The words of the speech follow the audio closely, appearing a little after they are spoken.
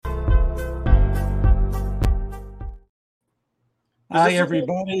Hi,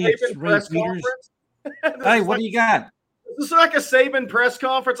 everybody. It's Ray Peters. Hey, what do you got? This is like a Saban press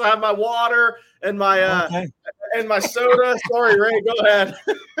conference. I have my water and my and my soda. Sorry, Ray, go ahead.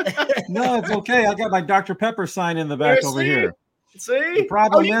 No, it's okay. I got my Dr. Pepper sign in the back over here. See? The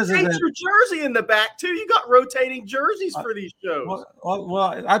problem you is changed that your jersey in the back, too. You got rotating jerseys for these shows.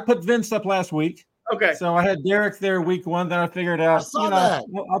 Well, I put Vince up last week. Okay. So I had Derek there week one. Then I figured out,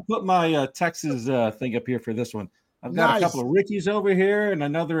 I'll put my Texas thing up here for this one. I've got a couple of Rickies over here and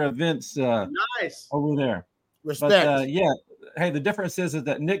another Vince over there. Respect. But, hey, the difference is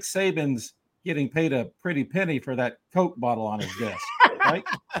that Nick Saban's getting paid a pretty penny for that Coke bottle on his desk, right?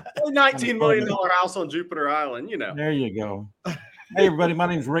 $19 million house on Jupiter Island, you know. There you go. Hey, everybody, my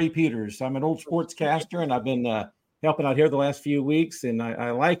name's Ray Peters. I'm an old sportscaster, and I've been helping out here the last few weeks, and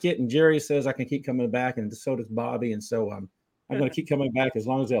I like it. And Jerry says I can keep coming back, and so does Bobby, and so I'm going to keep coming back as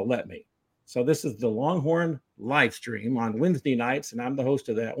long as they'll let me. So this is the Longhorn live stream on Wednesday nights, and I'm the host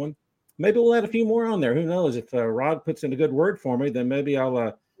of that one. Maybe we'll add a few more on there. Who knows? If Rod puts in a good word for me, then maybe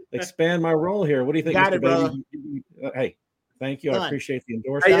I'll expand my role here. What do you think, Mr. Bailey? Hey, thank you. I appreciate the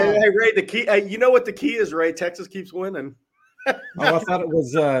endorsement. Hey, Ray, the key. You know what the key is, Ray? Texas keeps winning. Oh, I thought it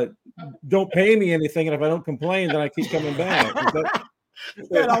was don't pay me anything, and if I don't complain, then I keep coming back.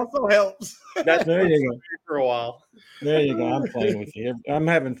 That also helps. There you go. For a while. There you go. I'm playing with you. I'm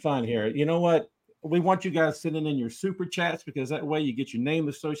having fun here. You know what? We want you guys sending in your super chats because that way you get your name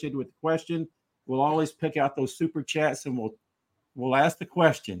associated with the question. We'll always pick out those super chats and we'll ask the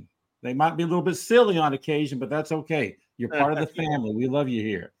question. They might be a little bit silly on occasion, but that's okay. You're part of the family. We love you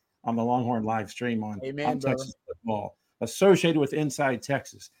here on the Longhorn live stream on Texas football, associated with Inside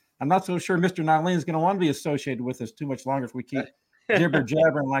Texas. I'm not so sure Mr. Nylene is going to want to be associated with us too much longer if we keep jibber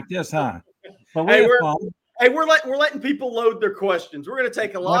jabbering like this, huh? But we're letting people load their questions. We're going to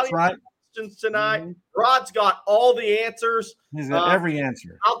take a lot of questions tonight. Rod's got all the answers. He's got every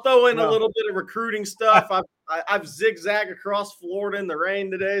answer. I'll throw in a little bit of recruiting stuff. I've zigzagged across Florida in the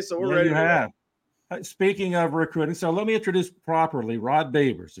rain today, so we're ready. You have. Speaking of recruiting, so let me introduce properly Rod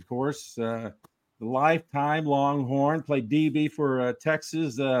Babers, of course, the lifetime Longhorn, played DB for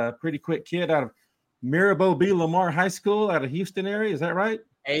Texas, pretty quick kid out of Mirabeau B. Lamar High School out of Houston area. Is that right?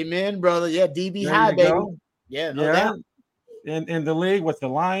 Amen, brother. Yeah, DB high, baby. Go. Yeah, no doubt. In the league with the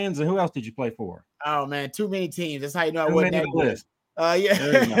Lions, and who else did you play for? Oh man, too many teams. That's how you know I wasn't that good.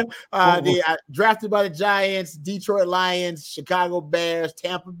 Drafted by the Giants, Detroit Lions, Chicago Bears,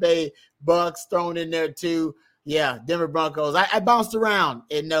 Tampa Bay Bucks thrown in there too. Yeah, Denver Broncos. I bounced around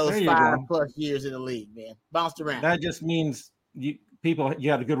in those 5+ years in the league, man. Bounced around. That just means you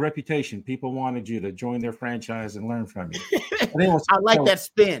had a good reputation. People wanted you to join their franchise and learn from you. I like that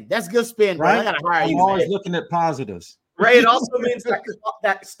spin. That's good spin, right? I gotta hire you. I'm always looking at positives. Ray, it also means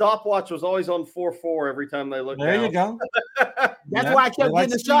that stopwatch was always on 4-4 every time they looked There down. You go. That's why I kept getting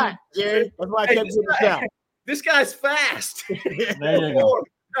the shot, Jerry. That's why I kept getting the shot. This guy's fast. There you go.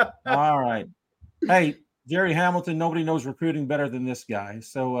 All right. Hey, Jerry Hamilton, nobody knows recruiting better than this guy.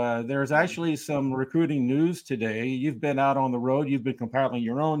 So there's actually some recruiting news today. You've been out on the road. You've been compiling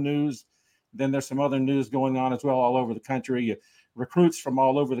your own news. Then there's some other news going on as well all over the country. Recruits from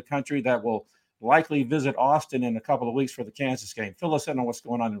all over the country that will likely visit Austin in a couple of weeks for the Kansas game. Fill us in on what's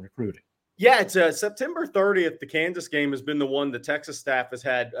going on in recruiting. Yeah, it's September 30th. The Kansas game has been the one the Texas staff has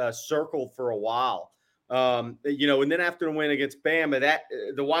had circled for a while. And then after the win against Bama,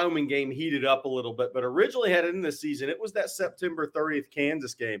 the Wyoming game heated up a little bit. But originally headed in this season, it was that September 30th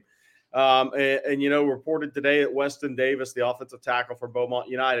Kansas game. Reported today that Weston Davis, the offensive tackle for Beaumont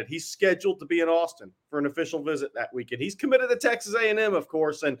United, he's scheduled to be in Austin for an official visit that weekend. He's committed to Texas A&M, of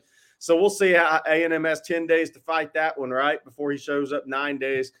course, and so we'll see how A&M has 10 days to fight that one, right, before he shows up, 9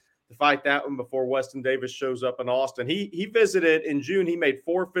 days to fight that one before Weston Davis shows up in Austin. He visited in June. He made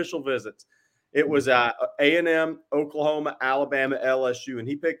 4 official visits. It was A&M, Oklahoma, Alabama, LSU, and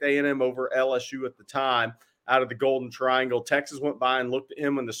he picked A&M over LSU at the time out of the Golden Triangle. Texas went by and looked at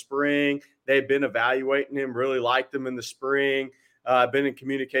him in the spring. They've been evaluating him, really liked him in the spring, been in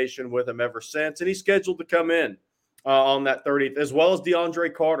communication with him ever since, and he's scheduled to come in on that 30th, as well as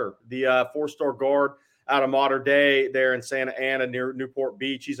DeAndre Carter, the 4-star guard out of Mater Dei there in Santa Ana near Newport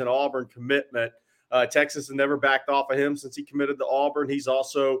Beach. He's an Auburn commitment. Texas has never backed off of him since he committed to Auburn. He's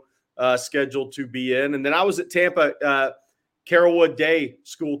also scheduled to be in. And then I was at Tampa Carrollwood Day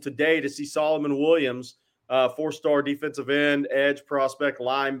School today to see Solomon Williams, 4-star defensive end, edge prospect,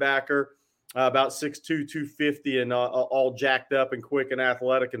 linebacker, about 6'2", 250, and all jacked up and quick and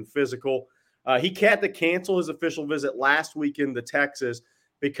athletic and physical. He had to cancel his official visit last weekend to Texas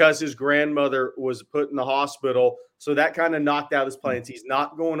because his grandmother was put in the hospital. So that kind of knocked out his plans. He's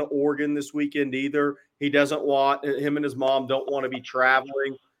not going to Oregon this weekend either. He doesn't want, him and his mom don't want to be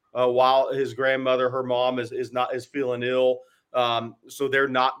traveling while his grandmother, her mom, is feeling ill. So they're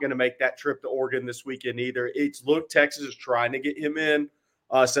not going to make that trip to Oregon this weekend either. Texas is trying to get him in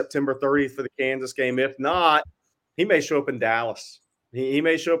September 30th for the Kansas game. If not, he may show up in Dallas. He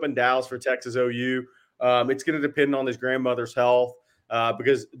may show up in Dallas for Texas OU. It's going to depend on his grandmother's health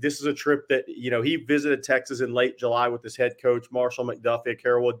because this is a trip that, he visited Texas in late July with his head coach, Marshall McDuffie, at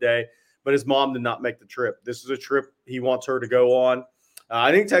Carrollwood Day, but his mom did not make the trip. This is a trip he wants her to go on.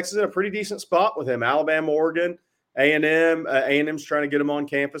 I think Texas is in a pretty decent spot with him. Alabama, Oregon, A&M. A&M's trying to get him on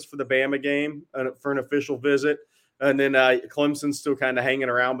campus for the Bama game for an official visit. And then Clemson's still kind of hanging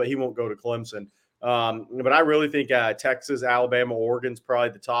around, but he won't go to Clemson. But I really think Texas, Alabama, Oregon's probably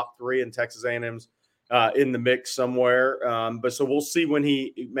the top three, and Texas A&M's in the mix somewhere. But so we'll see when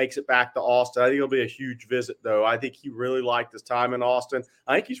he makes it back to Austin. I think it'll be a huge visit, though. I think he really liked his time in Austin.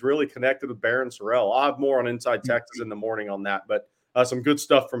 I think he's really connected with Barron Sorrell. I'll have more on Inside Texas in the morning on that, but some good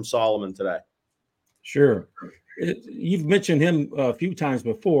stuff from Solomon today. Sure. You've mentioned him a few times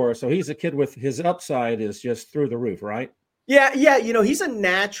before, so he's a kid with his upside is just through the roof, right? Yeah. He's a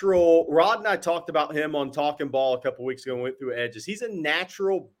natural. Rod and I talked about him on Talking Ball a couple weeks ago and went through edges. He's a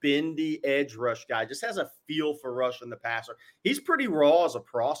natural bendy edge rush guy. Just has a feel for rushing the passer. He's pretty raw as a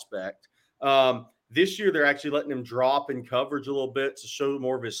prospect. This year, they're actually letting him drop in coverage a little bit to show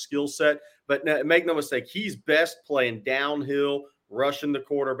more of his skill set. But make no mistake, he's best playing downhill, rushing the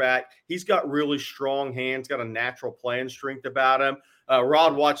quarterback. He's got really strong hands, got a natural playing strength about him.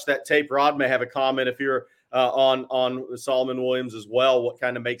 Rod watched that tape. Rod may have a comment if you're on Solomon Williams as well, what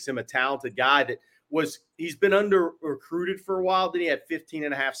kind of makes him a talented guy he's been under recruited for a while. Then he had 15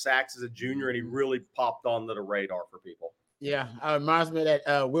 and a half sacks as a junior, and he really popped onto the radar for people. Yeah, it reminds me of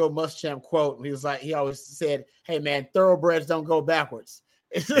that Will Muschamp quote. He always said, "Hey man, thoroughbreds don't go backwards."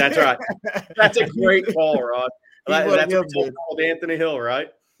 That's right. That's a great call, Rod. That's what he called Anthony Hill, right?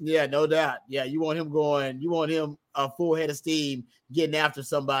 Yeah, no doubt. Yeah, you want him a full head of steam getting after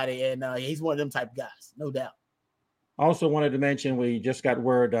somebody, and he's one of them type of guys, no doubt. I also wanted to mention we just got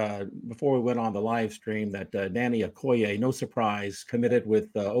word before we went on the live stream that Danny Okoye, no surprise, committed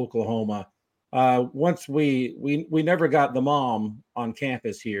with Oklahoma. Once we never got the mom on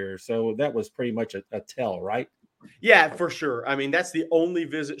campus here, so that was pretty much a tell, right? Yeah, for sure. I mean, that's the only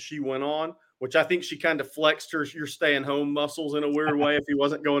visit she went on, which I think she kind of flexed her "you're staying home" muscles in a weird way if he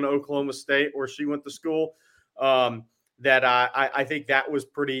wasn't going to Oklahoma State where she went to school. That I think that was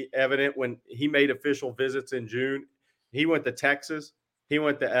pretty evident when he made official visits in June. He went to Texas. He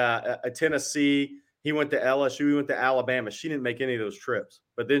went to Tennessee. He went to LSU. He went to Alabama. She didn't make any of those trips.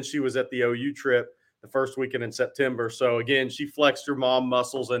 But then she was at the OU trip the first weekend in September. So, again, she flexed her mom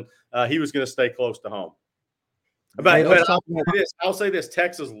muscles, and he was going to stay close to home. But I'll say this.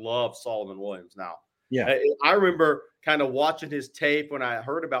 Texas loves Solomon Williams now. Yeah. I remember kind of watching his tape when I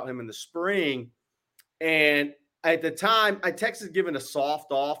heard about him in the spring. And at the time, Texas had given a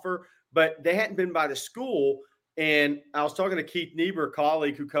soft offer, but they hadn't been by the school. And I was talking to Keith Niebuhr, a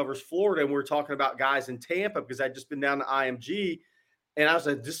colleague who covers Florida, and we were talking about guys in Tampa because I'd just been down to IMG. And I was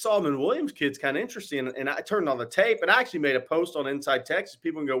like, this Solomon Williams kid's kind of interesting. And I turned on the tape, and I actually made a post on Inside Texas.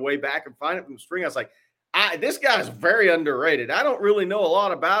 People can go way back and find it from the spring. I was like, this guy's very underrated. I don't really know a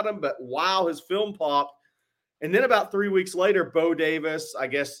lot about him, but wow, his film popped. And then about 3 weeks later, Bo Davis, I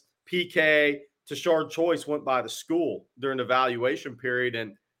guess PK, Tashard Choice went by the school during the evaluation period.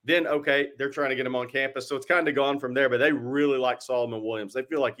 And then, okay, they're trying to get him on campus. So it's kind of gone from there, but they really like Solomon Williams. They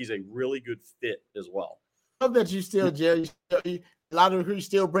feel like he's a really good fit as well. I love that you still, Jerry, a lot of recruits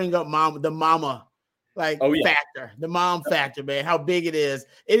still bring up the mama factor, the mom factor, man, how big it is.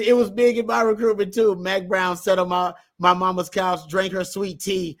 It was big in my recruitment too. Mac Brown sat on my mama's couch, drank her sweet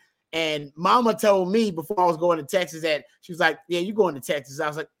tea, and mama told me before I was going to Texas that she was like, yeah, you going to Texas. I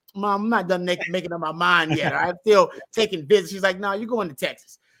was like, Mom, I'm not done making up my mind yet. I'm still taking visits. She's like, no, you're going to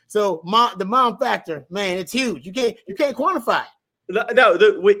Texas. So the mom factor, man, it's huge. You can't quantify it. No,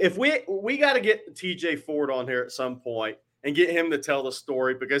 if we got to get TJ Ford on here at some point and get him to tell the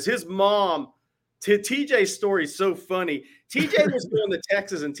story, because his mom, TJ's story is so funny. TJ was going to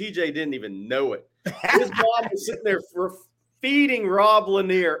Texas and TJ didn't even know it. His mom was sitting there feeding Rob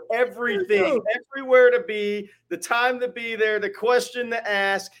Lanier everything, everywhere to be, the time to be there, the question to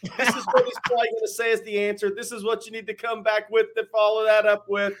ask. This is what he's probably going to say as the answer. This is what you need to come back with to follow that up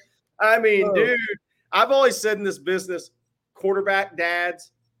with. I mean, dude, I've always said in this business, quarterback dads,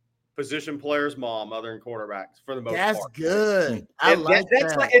 position players' mom, other than quarterbacks for the most part. That's good.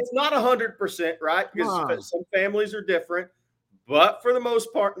 It's not 100%, right? Because some families are different. But for the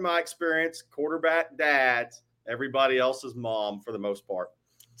most part, in my experience, quarterback dads, everybody else's mom for the most part.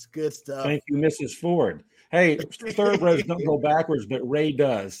 It's good stuff. Thank you, Mrs. Ford. Hey, thoroughbreds don't go backwards, but Ray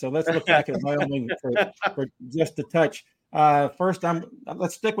does. So let's look back at Wyoming for just a touch. First,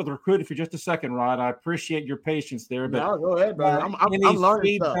 let's stick with recruiting for just a second, Rod. I appreciate your patience there. But no, go ahead, brother. I'm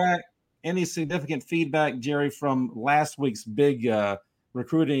learning stuff. Any significant feedback, Jerry, from last week's big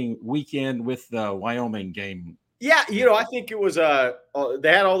recruiting weekend with the Wyoming game? Yeah, I think it was they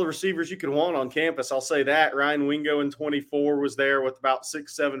had all the receivers you could want on campus. I'll say that. Ryan Wingo in 24 was there with about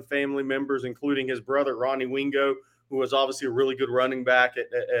 6-7 family members, including his brother, Ronnie Wingo, who was obviously a really good running back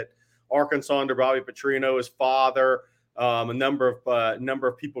at Arkansas under Bobby Petrino, his father. A number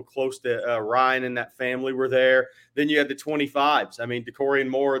of people close to Ryan and that family were there. Then you had the 25s. I mean, DeCorian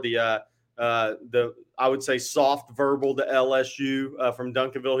Moore, the I would say soft verbal to LSU from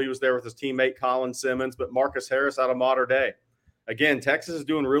Duncanville. He was there with his teammate Colin Simmons, but Marcus Harris out of Mater Dei. Again, Texas is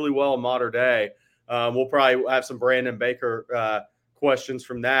doing really well in Mater Dei. We'll probably have some Brandon Baker questions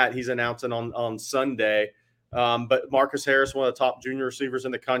from that. He's announcing on Sunday. But Marcus Harris, one of the top junior receivers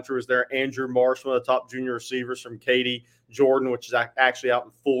in the country, was there. Andrew Marsh, one of the top junior receivers from Katy. Jordan, which is actually out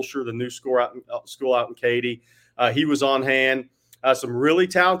in Fulshear, the new school out in Katy. He was on hand. Some really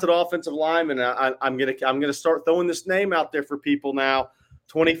talented offensive linemen. I'm gonna start throwing this name out there for people now.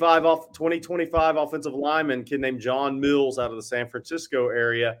 2025 offensive lineman, kid named John Mills out of the San Francisco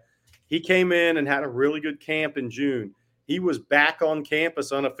area. He came in and had a really good camp in June. He was back on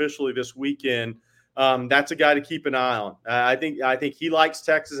campus unofficially this weekend. That's a guy to keep an eye on. I think he likes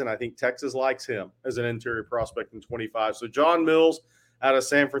Texas, and I think Texas likes him as an interior prospect in 25. So John Mills out of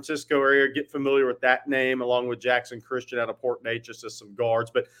San Francisco area, get familiar with that name, along with Jackson Christian out of Port Neches as some guards.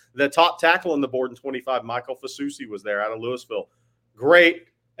 But the top tackle on the board in 25, Michael Fasusi, was there out of Louisville. Great.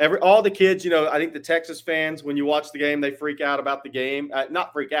 All the kids, I think the Texas fans, when you watch the game, they freak out about the game.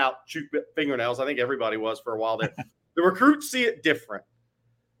 Not freak out, shoot fingernails. I think everybody was for a while there. The recruits see it different.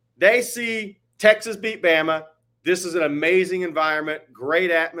 They see Texas beat Bama. This is an amazing environment, great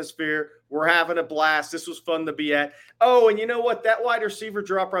atmosphere. We're having a blast. This was fun to be at. Oh, and you know what? That wide receiver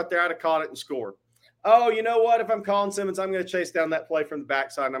drop right there, I'd have caught it and scored. Oh, you know what? If I'm Colin Simmons, I'm going to chase down that play from the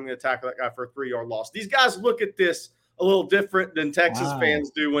backside, and I'm going to tackle that guy for a 3-yard loss. These guys look at this a little different than Texas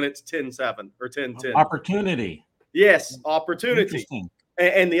fans do when it's 10-7 or 10-10. Opportunity. Yes, opportunity.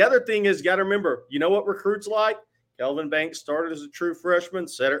 And the other thing is, you got to remember, you know what recruits like? Kelvin Banks started as a true freshman.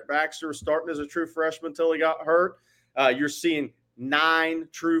 Cedric Baxter was starting as a true freshman until he got hurt. You're seeing 9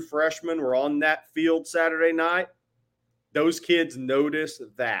 true freshmen were on that field Saturday night. Those kids notice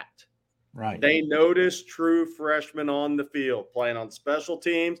that. Right. They notice true freshmen on the field, playing on special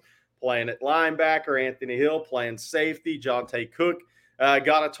teams, playing at linebacker, Anthony Hill, playing safety. Jonte Cook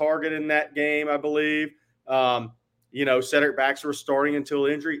got a target in that game, I believe. Cedric Baxter was starting until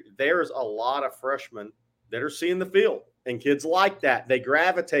injury. There's a lot of freshmen that are seeing the field, and kids like that. They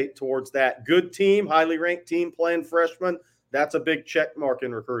gravitate towards that. Good team, highly ranked team playing freshmen. That's a big check mark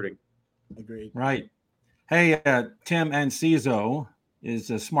in recruiting. Agreed. Right. Hey, Tim Ancizo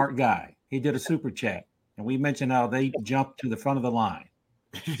is a smart guy. He did a super chat, and we mentioned how they jumped to the front of the line.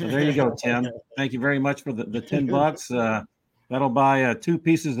 So there you go, Tim. Thank you very much for the $10. That'll buy 2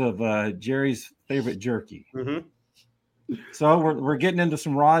 pieces of Jerry's favorite jerky. Mm-hmm. So we're getting into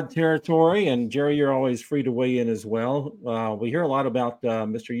some Rod territory, and Jerry, you're always free to weigh in as well. We hear a lot about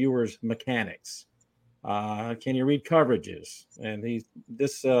Mr. Ewers' mechanics. Can you read coverages? And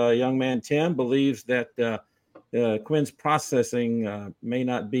this young man, Tim, believes that Quinn's processing may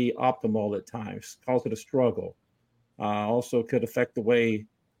not be optimal at times, calls it a struggle. Also could affect the way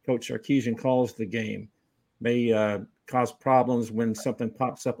Coach Sarkisian calls the game, may cause problems when something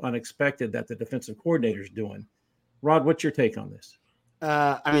pops up unexpected that the defensive coordinator is doing. Rod, what's your take on this?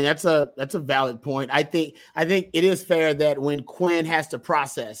 That's a valid point. I think it is fair that when Quinn has to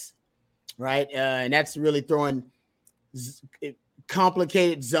process, right, and that's really throwing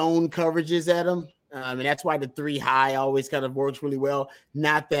complicated zone coverages at him. And that's why the 3 high always kind of works really well.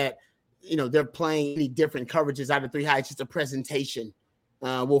 Not that they're playing any different coverages out of 3 high. It's just a presentation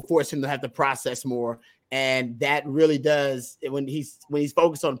will force him to have to process more, and that really does when he's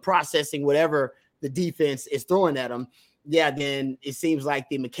focused on processing whatever the defense is throwing at him. Yeah, then it seems like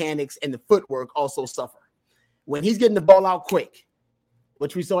the mechanics and the footwork also suffer. When he's getting the ball out quick,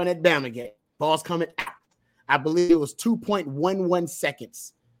 which we saw in that Bama game, ball's coming out. I believe it was 2.11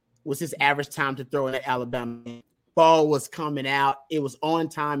 seconds was his average time to throw in that Alabama game. Ball was coming out. It was on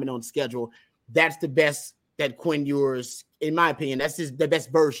time and on schedule. That's the best that Quinn Ewers, in my opinion, that's the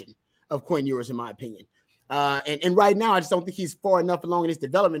best version of Quinn Ewers, in my opinion. And right now, I just don't think he's far enough along in his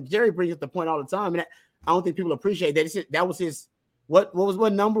development. Jerry brings up the point all the time, and I don't think people appreciate that. That was his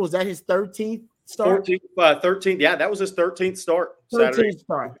What number was that? His 13th start? 13th. Yeah, that was his 13th start. 13th Saturday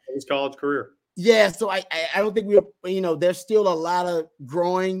start. His college career. Yeah, so I don't think there's still a lot of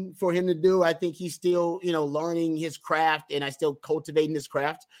growing for him to do. I think he's still, learning his craft, and still cultivating his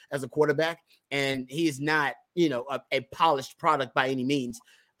craft as a quarterback. And he's not, a polished product by any means.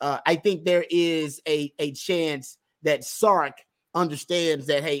 I think there is a chance that Sark understands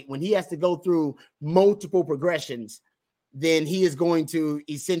that, hey, when he has to go through multiple progressions, then he is going to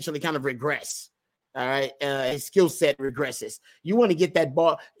essentially kind of regress. All right, his skill set regresses. You want to get that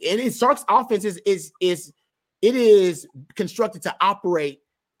ball, and Sark's offense is constructed to operate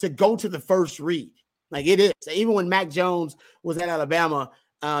to go to the first read, like it is. Even when Mac Jones was at Alabama,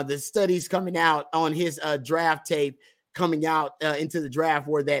 the studies coming out on his draft tape coming out into the draft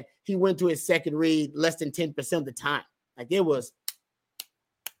were that he went to his second read less than 10% of the time. Like it was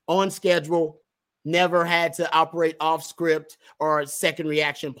on schedule. Never had to operate off script or second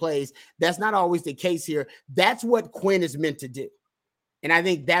reaction plays. That's not always the case here. That's what Quinn is meant to do. And I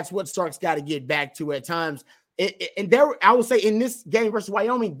think that's what Sark's got to get back to at times. I will say in this game versus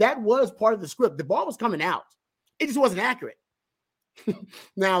Wyoming, that was part of the script. The ball was coming out. It just wasn't accurate.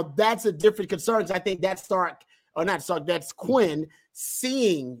 Now, that's a different concern. I think that's that's Quinn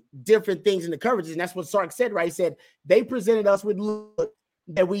seeing different things in the coverages. And that's what Sark said, right? He said, they presented us with look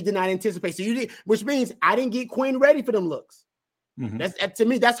that we did not anticipate. So which means I didn't get Quinn ready for them looks. Mm-hmm. To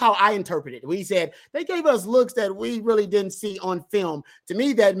me, that's how I interpret it. We said they gave us looks that we really didn't see on film. To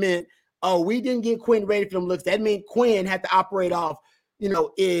me, that meant, we didn't get Quinn ready for them looks. That meant Quinn had to operate off,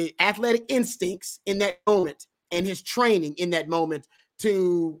 athletic instincts in that moment and his training in that moment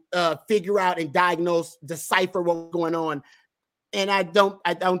to figure out and decipher what was going on. And I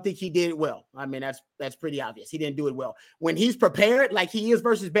don't think he did it well. I mean, that's pretty obvious. He didn't do it well. When he's prepared, like he is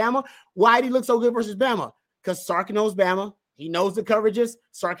versus Bama, why did he look so good versus Bama? Because Sark knows Bama. He knows the coverages.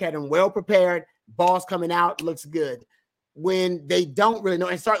 Sark had him well prepared. Balls coming out, looks good. When they don't really know,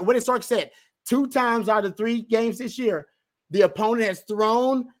 and Sark, what did Sark said? 2 times out of 3 games this year, the opponent has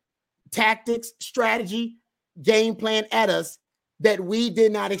thrown tactics, strategy, game plan at us that we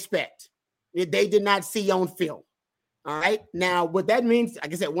did not expect. They did not see on film. All right. Now, what that means,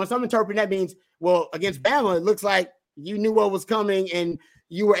 like I said, once I'm interpreting, that means, well, against Bama, it looks like you knew what was coming and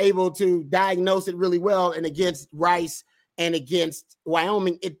you were able to diagnose it really well. And against Rice and against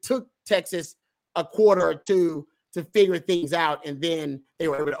Wyoming, it took Texas a quarter or 2 to figure things out, and then they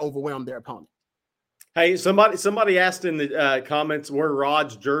were able to overwhelm their opponent. Hey, somebody asked in the comments where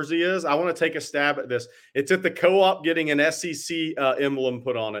Rod's jersey is. I want to take a stab at this. It's at the Co-op getting an SEC emblem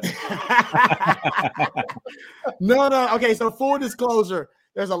put on it. No. Okay, so full disclosure,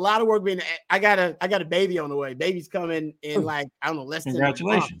 there's a lot of work being. I got a baby on the way. Baby's coming in less than.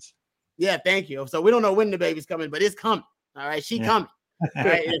 Congratulations. Yeah, thank you. So we don't know when the baby's coming, but it's coming. All right, coming. All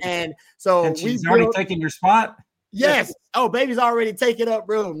right, and so and she's already taking your spot. Yes. Oh, baby's already taken up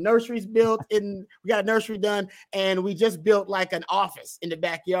room. Nursery's built we got a nursery done, and we just built like an office in the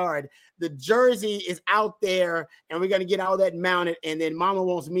backyard. The jersey is out there, and we're going to get all that mounted. And then mama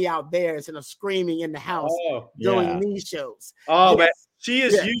wants me out there instead of screaming in the house doing these shows. Oh, yes. Man. She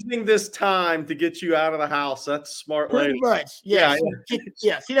is using this time to get you out of the house. That's smart lady. Pretty much. Yeah.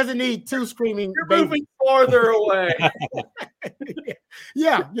 She doesn't need 2 screaming You're babies. Moving farther away.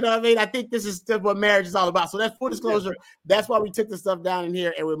 Yeah. You know what I mean? I think this is what marriage is all about. So that's full disclosure. That's why we took the stuff down in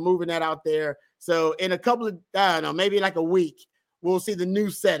here and we're moving that out there. So in a couple of, I don't know, maybe like a week, we'll see the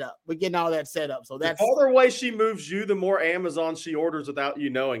new setup. We're getting all that set up. So that's the farther away she moves you, the more Amazon she orders without you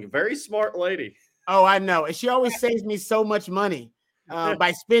knowing. Very smart lady. Oh, I know. And she always saves me so much money.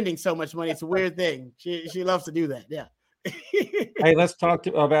 By spending so much money. It's a weird thing. She loves to do that. Yeah. Hey, let's talk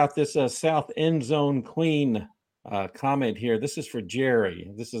about this South End Zone Queen comment here. This is for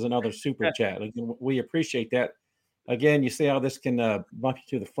Jerry. This is another super chat. We appreciate that. Again, you see how this can bump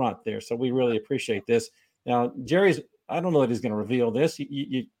you to the front there. So we really appreciate this. Now, Jerry's, I don't know that he's going to reveal this.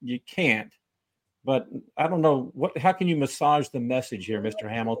 You can't. But I don't know how can you massage the message here, Mr.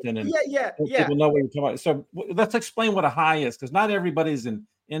 Hamilton? And people know what you're talking about. So let's explain what a high is, because not everybody's an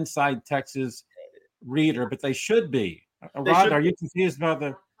inside Texas reader, but they should be. Rod, are you confused about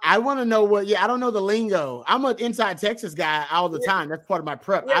the? I want to know I don't know the lingo. I'm an inside Texas guy all the time. That's part of my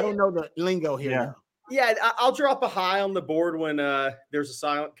prep. I don't know the lingo here. Yeah. Yeah, I'll drop a high on the board when there's a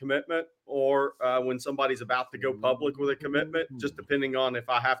silent commitment or when somebody's about to go public with a commitment, just depending on if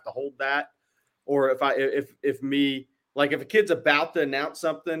I have to hold that. Or if a kid's about to announce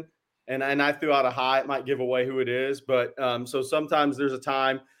something and I threw out a high, it might give away who it is. But so sometimes there's a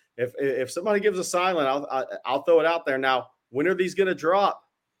time if somebody gives a silent, I'll throw it out there. Now, when are these going to drop?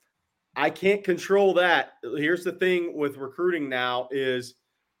 I can't control that. Here's the thing with recruiting now is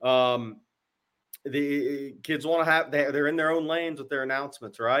the kids want to have they're in their own lanes with their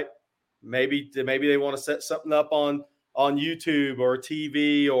announcements, right? Maybe they want to set something up on YouTube or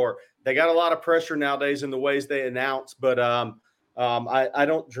TV, or they got a lot of pressure nowadays in the ways they announce. But I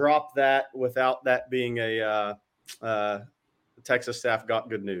don't drop that without that being a Texas staff got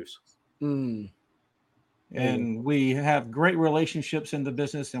good news. And we have great relationships in the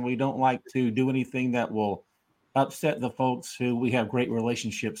business, and we don't like to do anything that will upset the folks who we have great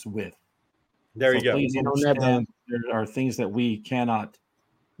relationships with. There you go. Please understand there are things that we cannot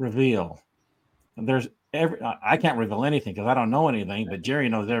reveal. And I can't reveal anything because I don't know anything, but Jerry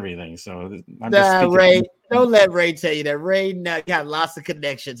knows everything. So I'm just Ray, don't let Ray tell you that. Ray got lots of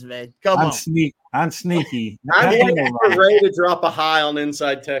connections, man. I'm sneaky. I'm waiting for Ray to drop a high on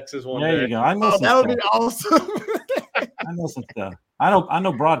Inside Texas one day. There you go. I know that would be awesome. I know some stuff. I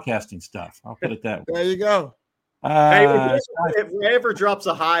know broadcasting stuff. I'll put it that way. There you go. Hey, if Ray ever drops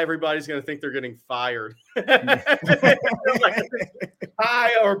a high, everybody's going to think they're getting fired. Like,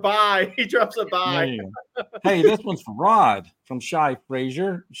 hi or bye. He drops a bye. Hey, this one's for Rod from Shy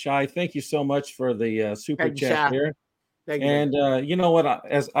Frazier. Shy, thank you so much for the super chat there. Thank you. And you know what?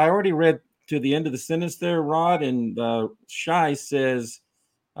 As I already read to the end of the sentence there, Rod, and Shy says,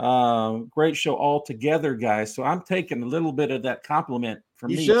 great show all together, guys. So I'm taking a little bit of that compliment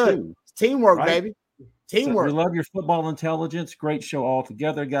from me too. It's teamwork, right? Baby. Teamwork. So we love your football intelligence. Great show all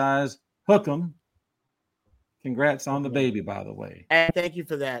together, guys. Hook 'em. Congrats on the baby, by the way. And thank you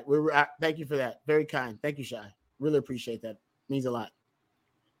for that. Thank you for that. Very kind. Thank you, Shy. Really appreciate that. Means a lot.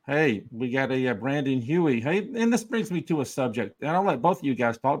 Hey, we got a Brandon Huey. Hey, and this brings me to a subject. And I'll let both of you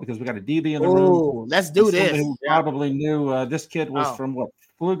guys talk because we got a DB in the room. Let's do this. Who probably knew this kid was from what?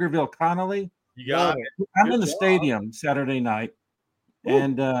 Pflugerville, Connolly. You got it. I'm in the stadium Saturday night.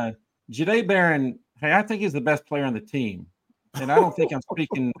 And Jade Barron, hey, I think he's the best player on the team. And I don't think I'm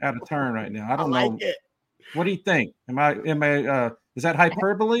speaking out of turn right now. I don't know. It. What do you think? Is that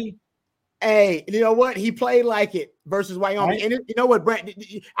hyperbole? Hey, you know what? He played like it versus Wyoming. Right. And you know what, Brandon?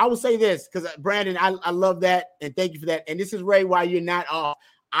 I will say this because Brandon, I love that. And thank you for that. And this is Ray, why you're not off.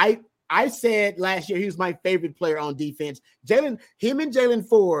 I said last year he was my favorite player on defense. Him and Jalen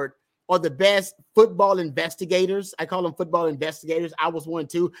Ford are the best football investigators. I call them football investigators. I was one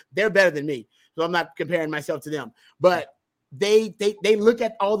too. They're better than me. So I'm not comparing myself to them. But they look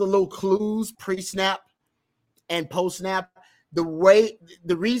at all the little clues pre-snap and post-snap. The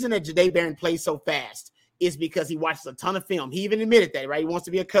reason that Jade Barron plays so fast is because he watches a ton of film. He even admitted that, right? He wants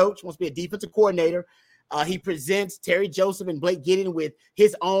to be a coach, wants to be a defensive coordinator. He presents Terry Joseph and Blake Gideon with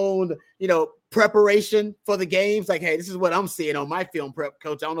his own, preparation for the games. Like, hey, this is what I'm seeing on my film prep,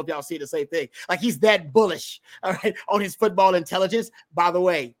 coach. I don't know if y'all see the same thing. Like, he's that bullish, all right, on his football intelligence. By the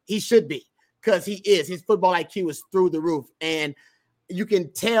way, he should be because he is. His football IQ is through the roof. And you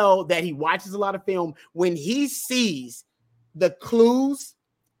can tell that he watches a lot of film. When he sees the clues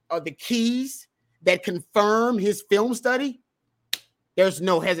or the keys that confirm his film study, there's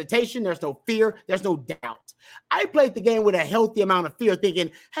no hesitation, there's no fear, there's no doubt. I played the game with a healthy amount of fear,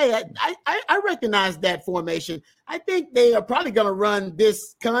 thinking, hey, I recognize that formation. I think they are probably going to run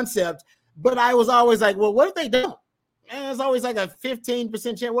this concept, but I was always like, well, what if they don't? And there's always like a 15%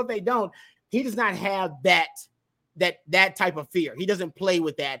 chance. What if they don't? He does not have that type of fear. He doesn't play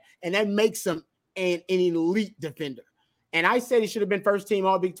with that, and that makes him an elite defender. And I said he should have been first team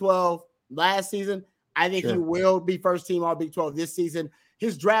All Big 12 last season. I think he will be first team All Big 12 this season.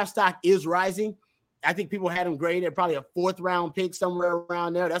 His draft stock is rising. I think people had him graded at probably a 4th round pick somewhere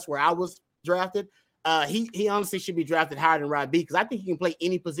around there. That's where I was drafted. He honestly should be drafted higher than Rod B because I think he can play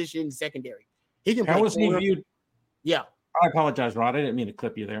any position in the secondary. He can. How was he viewed? Yeah. I apologize, Rod. I didn't mean to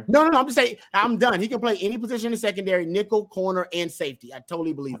clip you there. No. I'm just saying I'm done. He can play any position in the secondary, nickel, corner, and safety. I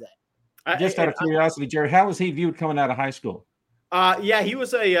totally believe that. Just out of curiosity, Jerry, how was he viewed coming out of high school? He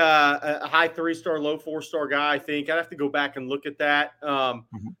was a high 3-star, low 4-star guy, I think. I'd have to go back and look at that. I'm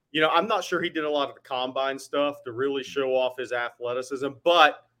not sure he did a lot of the combine stuff to really show off his athleticism,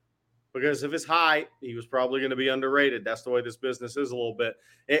 but because of his height, he was probably going to be underrated. That's the way this business is a little bit.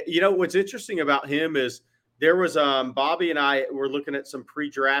 What's interesting about him is there was Bobby and I were looking at some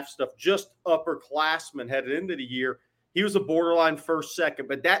pre-draft stuff, just upperclassmen headed into the year. He was a borderline 1st, 2nd,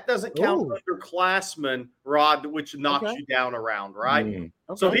 but that doesn't count underclassmen, Rod, which knocks you down around, right? Okay.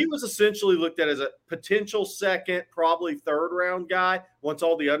 So he was essentially looked at as a potential 2nd, probably 3rd round guy once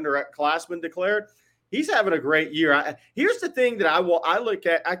all the underclassmen declared. He's having a great year. Here's the thing that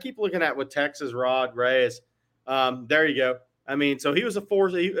I keep looking at with Texas, Rod, Ray, is there you go. I mean, so he was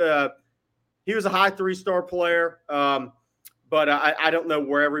he was a high 3-star player. but I don't know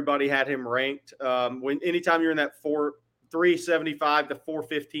where everybody had him ranked. Anytime you're in that 375 to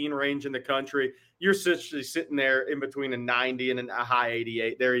 415 range in the country, you're essentially sitting there in between a 90 and a high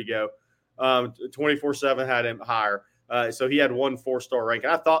 88. There you go. 24/7 had him higher. So he had 1 4-star rank.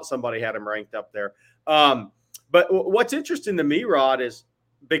 I thought somebody had him ranked up there. But what's interesting to me, Rod, is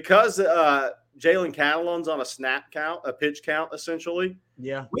because Jalen Catalon's on a snap count, a pitch count, essentially.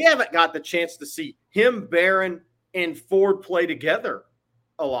 Yeah. We haven't got the chance to see him, Barron, and Ford play together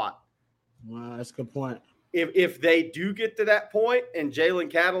a lot. Wow, that's a good point. If they do get to that point and Jalen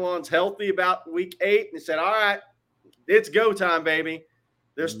Catalon's healthy about week 8 and said, all right, it's go time, baby.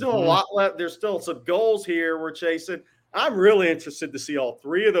 There's still a lot left. There's still some goals here we're chasing. I'm really interested to see all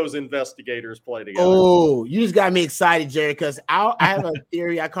 3 of those investigators play together. Oh, you just got me excited, Jerry, because I have a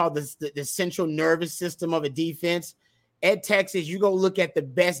theory I call this the central nervous system of a defense. At Texas, you go look at the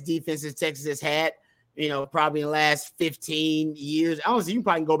best defenses Texas has had, probably in the last 15 years. Honestly, you can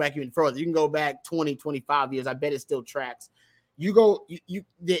probably go back even further. You can go back 20, 25 years. I bet it still tracks.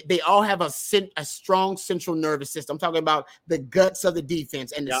 They all have a strong central nervous system. I'm talking about the guts of the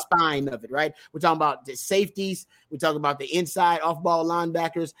defense and the spine of it, right? We're talking about the safeties. We're talking about the inside off-ball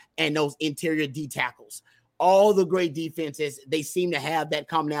linebackers and those interior D tackles. All the great defenses, they seem to have that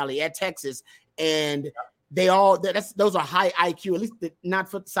commonality at Texas, and those are high IQ, at least not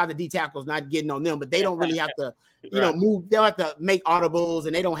for the side of the D tackles, not getting on them, but they don't really have to, move. They don't have to make audibles,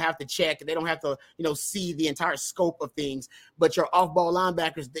 and they don't have to check, and they don't have to, see the entire scope of things. But your off-ball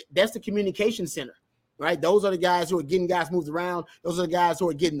linebackers, that's the communication center, right? Those are the guys who are getting guys moved around. Those are the guys who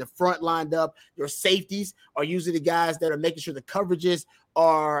are getting the front lined up. Your safeties are usually the guys that are making sure the coverages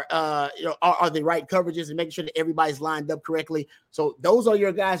are the right coverages and making sure that everybody's lined up correctly. So those are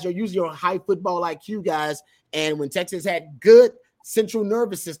your guys. You're usually your high football IQ guys. And when Texas had good central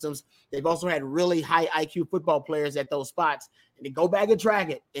nervous systems, they've also had really high IQ football players at those spots. And they go back and track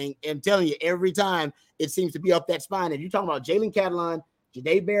it. And I'm telling you, every time it seems to be up that spine. If you're talking about Jalen Catalon,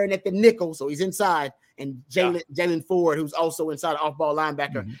 Janae Barron at the nickel, so he's inside, and Jalen Ford, who's also inside off-ball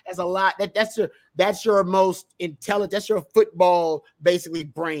linebacker. That's a lot. That's your most intelligent. That's your football basically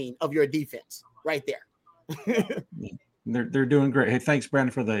brain of your defense right there. They're doing great. Hey, thanks,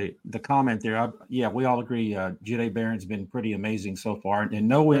 Brandon, for the comment there. We all agree. Janae Barron's been pretty amazing so far, and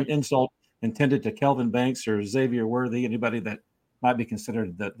no insult intended to Kelvin Banks or Xavier Worthy, anybody that might be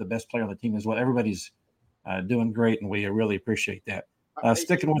considered the best player on the team as well. Everybody's doing great, and we really appreciate that.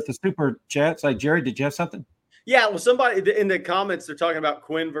 Sticking with the super chats, Jerry, did you have something? Yeah, well, somebody in the comments, they're talking about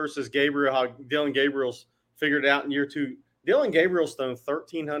Quinn versus Gabriel, how Dylan Gabriel's figured it out in year 2. Dylan Gabriel's thrown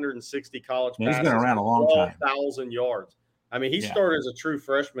 1,360 college passes. He's been around a long time. 12,000 yards. I mean, he started as a true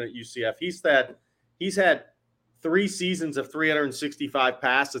freshman at UCF. He's had 3 seasons of 365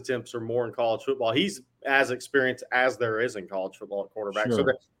 pass attempts or more in college football. He's as experienced as there is in college football at quarterback. Sure. So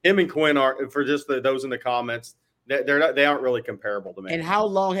him and Quinn are, for just those in the comments, they aren't really comparable to me. And how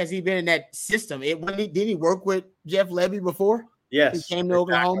long has he been in that system? Did he work with Jeff Levy before? Yes. He came to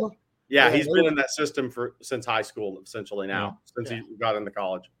Oklahoma? Yeah, he's been in that system since high school, essentially now, since he got into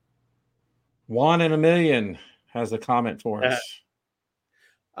college. 1 in a million has a comment for us.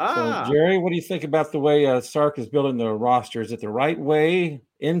 So, Jerry, what do you think about the way Sark is building the roster? Is it the right way,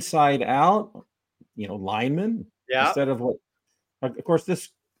 inside out, linemen? Yeah. Instead of what? Of course, this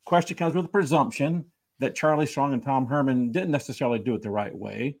question comes with a presumption that Charlie Strong and Tom Herman didn't necessarily do it the right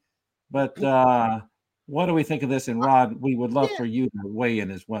way. But what do we think of this? And Rod, we would love for you to weigh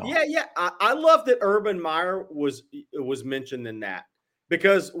in as well. Yeah. I love that Urban Meyer was mentioned in that,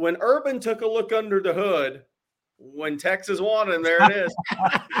 because when Urban took a look under the hood, when Texas wanted him, there it is.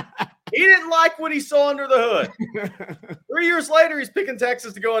 He didn't like what he saw under the hood. 3 years later, he's picking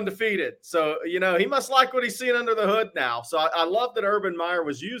Texas to go undefeated. So, he must like what he's seeing under the hood now. So I love that Urban Meyer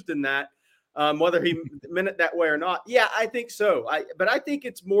was used in that, whether he meant it that way or not. Yeah, I think so. But I think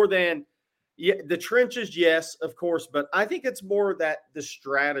it's more than the trenches, yes, of course. But I think it's more that the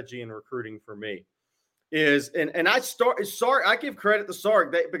strategy in recruiting for me is, and I give credit to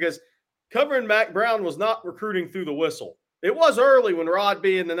Sark because covering Mac Brown was not recruiting through the whistle. It was early when Rod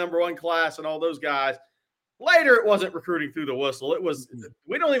being the number 1 class and all those guys. Later, it wasn't recruiting through the whistle. It was,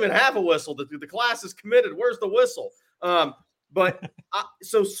 we don't even have a whistle. The class is committed. Where's the whistle?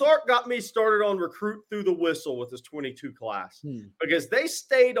 So Sark got me started on recruit through the whistle with his 22 class because they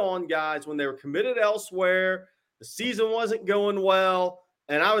stayed on guys when they were committed elsewhere. The season wasn't going well.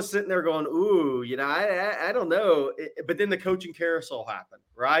 And I was sitting there going, ooh, I don't know. But then the coaching carousel happened,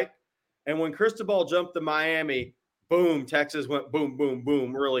 right? And when Cristobal jumped to Miami, boom, Texas went boom, boom,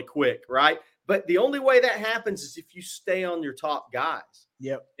 boom really quick, right? But the only way that happens is if you stay on your top guys.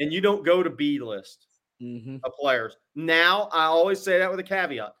 Yep. And you don't go to B list. of players. Now, I always say that with a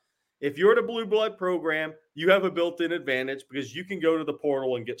caveat. If you're at a blue blood program, you have a built-in advantage because you can go to the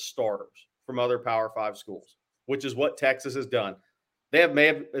portal and get starters from other Power 5 schools, which is what Texas has done. They may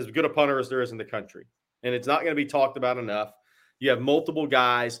have as good a punter as there is in the country, and it's not going to be talked about enough. You have multiple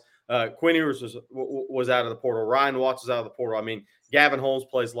guys. Quinn Ewers was out of the portal. Ryan Watts is out of the portal. I mean, Gavin Holmes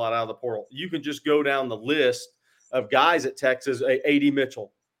plays a lot out of the portal. You can just go down the list of guys at Texas. A.D.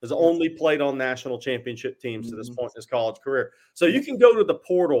 Mitchell has only played on national championship teams to this point in his college career. So you can go to the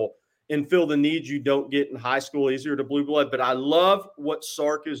portal and fill the needs you don't get in high school easier to blue blood. But I love what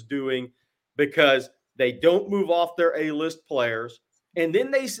Sark is doing because they don't move off their A-list players. And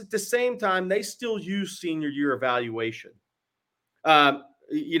then they, at the same time, they still use senior year evaluation.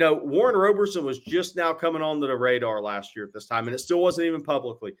 Warren Roberson was just now coming onto the radar last year at this time, and it still wasn't even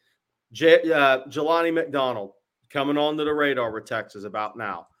publicly. Jelani McDonald coming onto the radar with Texas about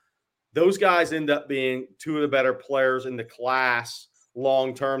now. Those guys end up being two of the better players in the class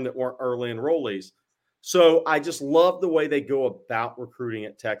long-term that weren't early enrollees. So I just love the way they go about recruiting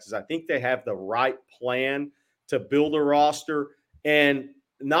at Texas. I think they have the right plan to build a roster and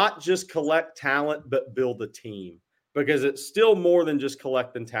not just collect talent, but build a team, because it's still more than just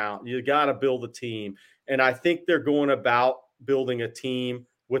collecting talent. You got to build a team. And I think they're going about building a team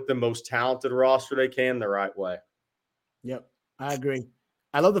with the most talented roster they can the right way. Yep, I agree.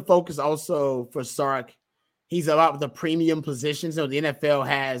 I love the focus also for Sark. He's about the premium positions. So the NFL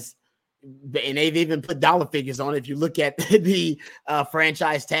has, and they've even put dollar figures on it. If you look at the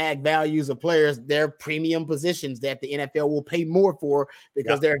franchise tag values of players, they're premium positions that the NFL will pay more for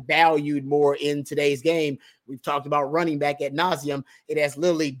because they're valued more in today's game. We've talked about running back ad nauseum. It has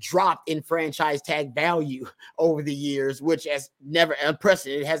literally dropped in franchise tag value over the years, which has never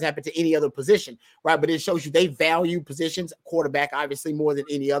unprecedented. It hasn't happened to any other position, right? But it shows you they value positions, quarterback obviously more than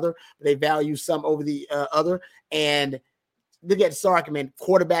any other, but they value some over the other. And look at Sark, man.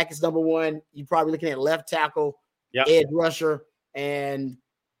 Quarterback is number one. You're probably looking at left tackle, edge rusher, and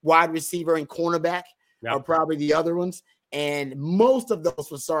wide receiver and cornerback are probably the other ones. And most of those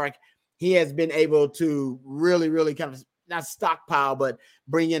for Sark, he has been able to really, really kind of not stockpile, but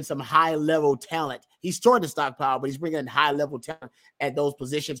bring in some high-level talent. He's starting to stockpile, but he's bringing in high-level talent at those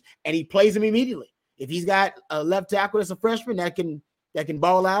positions, and he plays them immediately. If he's got a left tackle that's a freshman that can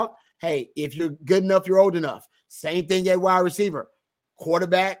ball out, hey, if you're good enough, you're old enough. Same thing at wide receiver.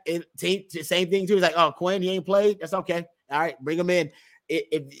 Quarterback, team, same thing too. He's like, oh, Quinn, he ain't played. That's okay. All right, bring him in.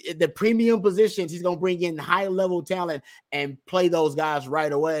 If the premium positions, he's going to bring in high-level talent and play those guys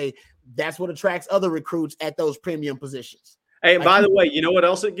right away. That's what attracts other recruits at those premium positions. Hey, and by the way, you know what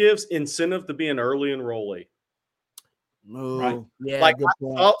else it gives? Incentive to be an early enrollee. Ooh, right? Yeah, like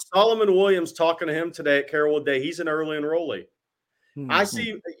Solomon Williams talking to him today at Carrollwood Day. He's an early enrollee. Mm-hmm. I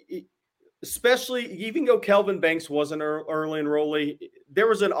see, especially even though Kelvin Banks was an early enrollee, there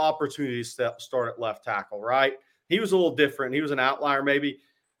was an opportunity to start at left tackle, right? He was a little different. He was an outlier maybe.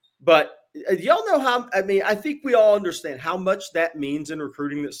 But y'all know how – I think we all understand how much that means in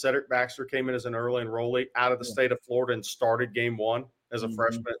recruiting that Cedric Baxter came in as an early enrollee out of the state of Florida and started game one as a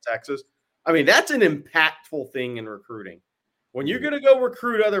freshman at Texas. I mean, that's an impactful thing in recruiting. When you're going to go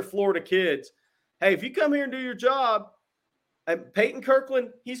recruit other Florida kids, hey, if you come here and do your job – and Peyton Kirkland,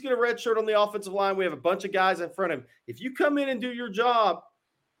 he's going to redshirt on the offensive line. We have a bunch of guys in front of him. If you come in and do your job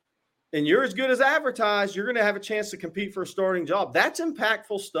and you're as good as advertised, you're going to have a chance to compete for a starting job. That's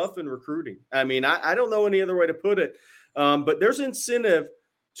impactful stuff in recruiting. I mean, I don't know any other way to put it, but there's incentive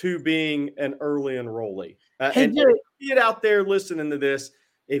to being an early enrollee. And get out there listening to this.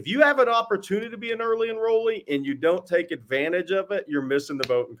 If you have an opportunity to be an early enrollee and you don't take advantage of it, you're missing the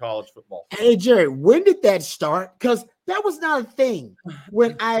boat in college football. Hey, Jerry, when did that start? Because that was not a thing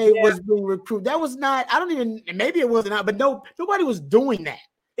when I was being recruited. That was not, maybe it wasn't, but nobody was doing that.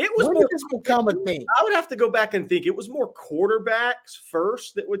 It was when did this become a thing? I would have to go back and think. It was more quarterbacks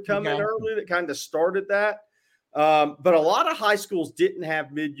first that would come in early that kind of started that. But a lot of high schools didn't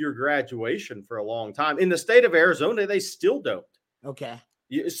have mid-year graduation for a long time. In the state of Arizona, they still don't. Okay.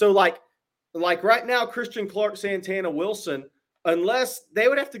 So like right now, Christian Clark, Santana Wilson, unless they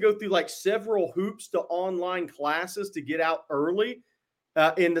would have to go through like several hoops to online classes to get out early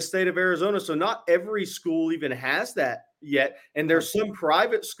in the state of Arizona. So not every school even has that yet. And there's some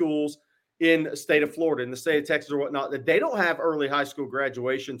private schools in the state of Florida, in the state of Texas or whatnot, that they don't have early high school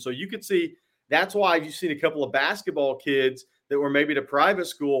graduation. So you could see that's why you've seen a couple of basketball kids that were maybe to private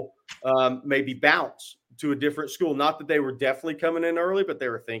school maybe bounce to a different school. Not that they were definitely coming in early, but they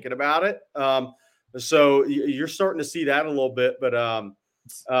were thinking about it. So you're starting to see that a little bit. But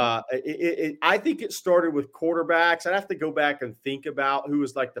I think it started with quarterbacks. I'd have to go back and think about who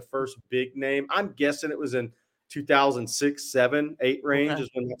was like the first big name. I'm guessing it was in 2006, 7, 8 range is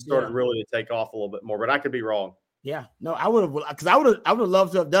when it started really to take off a little bit more, but I could be wrong. Yeah, no, I would have, because I would have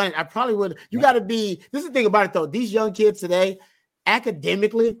loved to have done it. I probably would. You got to be. This is the thing about it, though. These young kids today,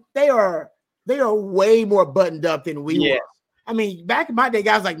 academically, they are way more buttoned up than we were. I mean, back in my day,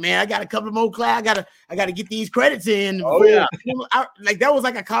 guys like, man, I got a couple of more class. I got to get these credits in. Oh yeah, like that was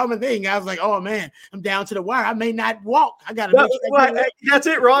like a common thing. I was like, oh man, I'm down to the wire. I may not walk. I got to. That's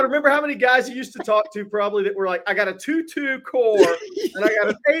it, Rod. Remember how many guys you used to talk to probably that were like, I got a 2.2 core and I got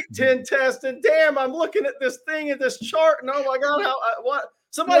an 8.10 test, and damn, I'm looking at this thing in this chart, and oh my god, what?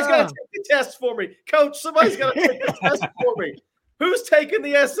 Somebody's got to take the test for me, Coach. Somebody's got to take the test for me. Who's taking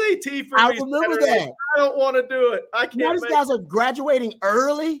the SAT for me? I remember that. I don't want to do it. I can't. These guys are graduating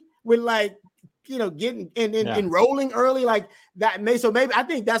early with getting enrolling early like that. So maybe I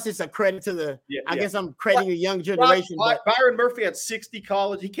think that's just a credit to the. I guess I'm crediting the young generation. Byron Murphy had 60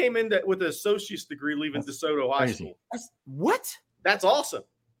 college. He came in with an associate's degree, leaving DeSoto High School. That's awesome.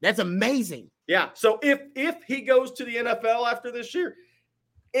 That's amazing. Yeah. So if he goes to the NFL after this year,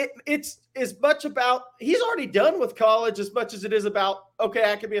 it's as much about he's already done with college as much as it is about,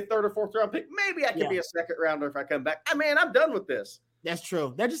 okay, I could be a 3rd or 4th round pick. Maybe I could be a 2nd rounder if I come back. I mean, I'm done with this. That's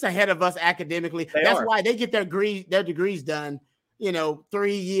true. They're just ahead of us academically. That's why they get their degrees done,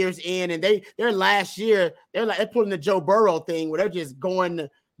 3 years in, and their last year, they're pulling the Joe Burrow thing where they're just going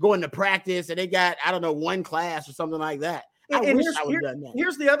to practice, and they got, I don't know, 1 class or something like that. I wish I would have done that.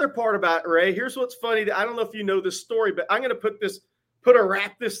 Here's the other part about it, Ray. Here's what's funny. I don't know if you know this story, but I'm going to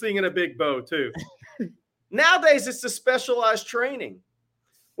wrap this thing in a big bow too. Nowadays, it's the specialized training.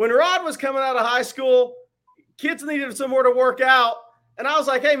 When Rod was coming out of high school, kids needed somewhere to work out. And I was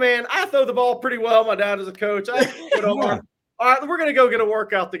like, hey, man, I throw the ball pretty well. My dad is a coach. All right, we're going to go get a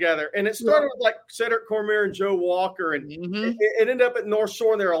workout together. And it started with like Cedric Cormier and Joe Walker. And it ended up at North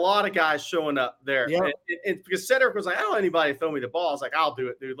Shore. And there are a lot of guys showing up there. Yep. And because Cedric was like, I don't want anybody to throw me the ball. I was like, I'll do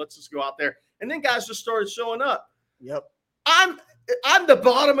it, dude. Let's just go out there. And then guys just started showing up. Yep. I'm the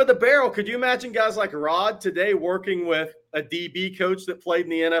bottom of the barrel. Could you imagine guys like Rod today working with a DB coach that played in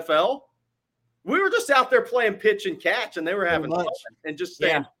the NFL? We were just out there playing pitch and catch, and they were having fun and just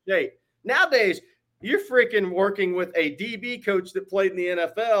staying shape. Nowadays, you're freaking working with a DB coach that played in the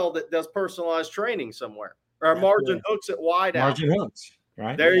NFL that does personalized training somewhere, or margin hooks at wide out. Margin hooks,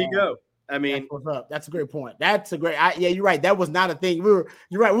 right? There you go. I mean, that's what's up. That's a great point. That's a great. You're right. That was not a thing. You're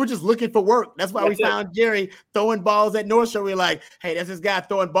right. We were just looking for work. That's why we found Jerry throwing balls at North Shore. We're like, hey, that's this guy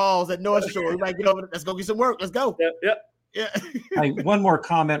throwing balls at North Shore. We might get over. Let's go get some work. Let's go. Yeah. Hey, one more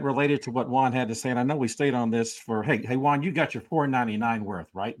comment related to what Juan had to say, and I know we stayed on this for. Hey, Juan, you got your $4.99 worth,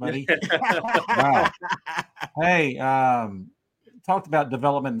 right, buddy? Wow. Hey, talked about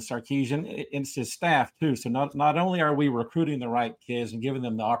development in Sarkisian. It's his staff too. So not only are we recruiting the right kids and giving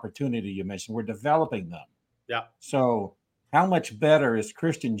them the opportunity you mentioned, we're developing them. Yeah. So how much better is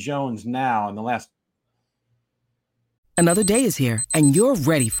Christian Jones now in the last? Another day is here and you're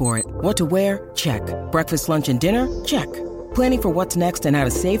ready for it. What to wear? Check. Breakfast, lunch, and dinner? Check. Planning for what's next and how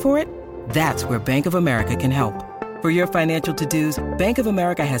to save for it? That's where Bank of America can help. For your financial to-dos, Bank of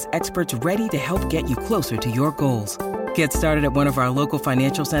America has experts ready to help get you closer to your goals. Get started at one of our local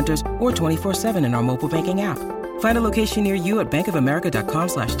financial centers or 24/7 in our mobile banking app. Find a location near you at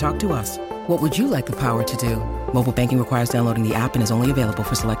bankofamerica.com/talktous. What would you like the power to do? Mobile banking requires downloading the app and is only available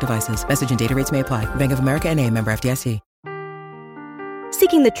for select devices. Message and data rates may apply. Bank of America N.A., member FDIC.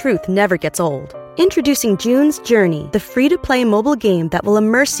 Seeking the truth never gets old. Introducing June's Journey, the free-to-play mobile game that will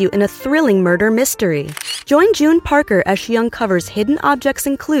immerse you in a thrilling murder mystery. Join June Parker as she uncovers hidden objects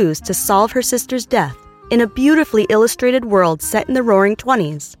and clues to solve her sister's death in a beautifully illustrated world set in the Roaring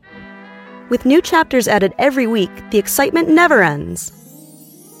 '20s. With new chapters added every week, the excitement never ends.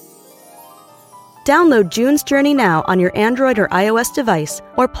 Download June's Journey now on your Android or iOS device,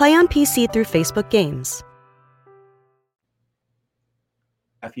 or play on PC through Facebook Games.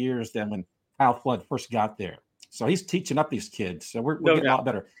 Years than when Kyle Flood first got there. So he's teaching up these kids. So we're getting a lot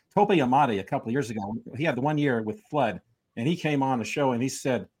better. Tope Amati a couple of years ago, he had the 1 year with Flood, and he came on the show and he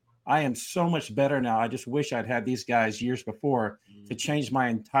said, I am so much better now. I just wish I'd had these guys years before to change my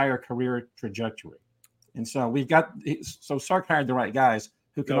entire career trajectory. And so Sark hired the right guys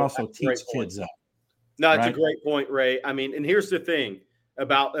who can also teach kids up. No, it's a great point, Ray. I mean, and here's the thing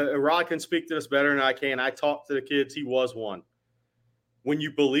about Rod can speak to this better than I can. I talked to the kids. He was one. When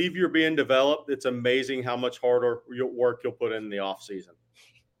you believe you're being developed, it's amazing how much harder work you'll put in the off season.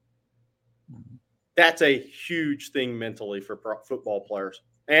 That's a huge thing mentally for football players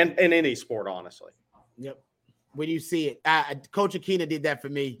and in any sport, honestly. Yep. when you see it. Coach Akina did that for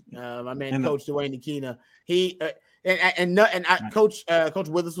me. My man, Coach Dwayne Akina. He Coach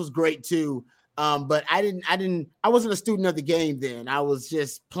Withers was great too. But I wasn't a student of the game then. I was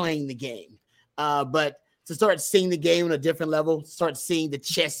just playing the game. But to start seeing the game on a different level, start seeing the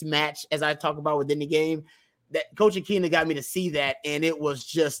chess match as I talk about within the game, that Coach Akina got me to see that, and it was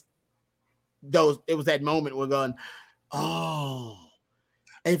just it was that moment we're going, oh,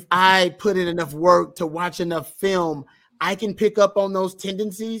 if I put in enough work to watch enough film, I can pick up on those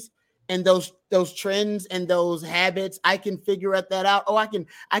tendencies and those trends and those habits. I can figure that out. Oh, I can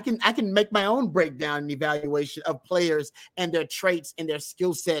make my own breakdown and evaluation of players and their traits and their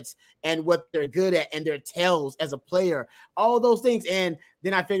skill sets and what they're good at and their tells as a player, all those things. And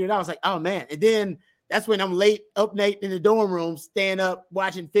then I figured out, I was like, oh man. And then that's when I'm up late in the dorm room, staying up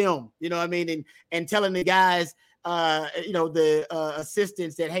watching film, you know what I mean? And telling the guys, the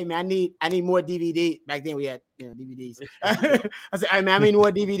assistants that, hey man, I need more DVD. Back then we had DVDs. I said, hey man, I need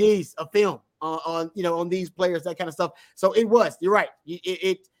more DVDs of film on these players, that kind of stuff. So you're right.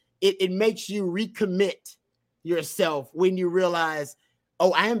 It makes you recommit yourself when you realize,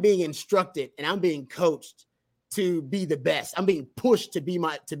 oh, I am being instructed and I'm being coached to be the best. I'm being pushed to be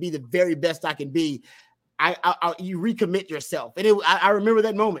the very best I can be. You recommit yourself. And I remember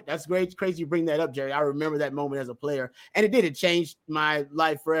that moment. That's great. Crazy you bring that up, Jerry. I remember that moment as a player. And it did. It changed my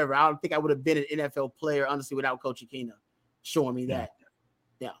life forever. I don't think I would have been an NFL player, honestly, without Coach Akina showing me that.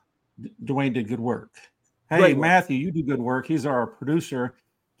 Yeah. Dwayne did good work. Hey, Matthew, you do good work. He's our producer.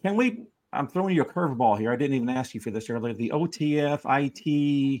 I'm throwing you a curveball here. I didn't even ask you for this earlier. The OTF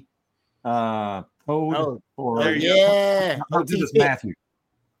IT code I'll do this, Matthew.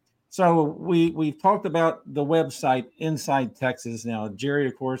 So we've talked about the website Inside Texas. Now, Jerry,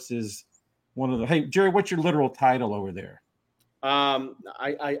 of course, is one of the. Hey, Jerry, what's your literal title over there? I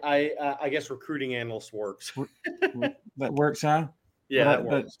guess recruiting analyst works. That works, huh? Yeah, that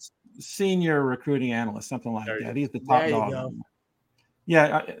works. Senior recruiting analyst, something like that. He's the top dog.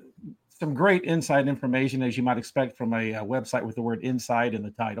 Yeah, some great inside information, as you might expect from a website with the word inside in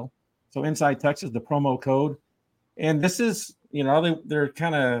the title. So Inside Texas, the promo code. And this is, they're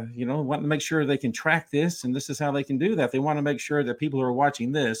kind of, wanting to make sure they can track this. And this is how they can do that. They want to make sure that people who are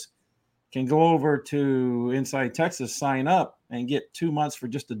watching this can go over to Inside Texas, sign up, and get 2 months for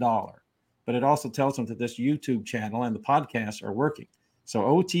just $1. But it also tells them that this YouTube channel and the podcasts are working. So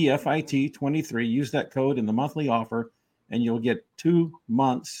OTFIT23, use that code in the monthly offer, and you'll get 2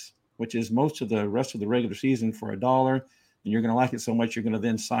 months, which is most of the rest of the regular season, for $1. And you're going to like it so much, you're going to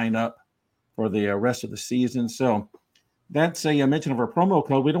then sign up for the rest of the season. So that's a mention of our promo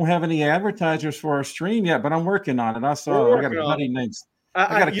code. We don't have any advertisers for our stream yet, but I'm working on it. I got a buddy named Seth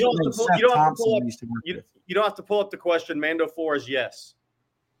Thompson. You don't have to pull up the question. Mando Flores, yes.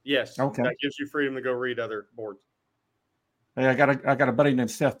 Okay. That gives you freedom to go read other boards. Hey, I got a buddy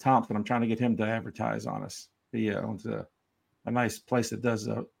named Seth Thompson. I'm trying to get him to advertise on us. He owns a nice place that does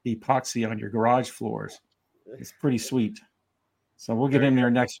epoxy on your garage floors. It's pretty sweet. So we'll get him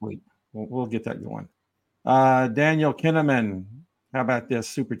there next week. We'll get that going. Daniel Kinnaman, how about this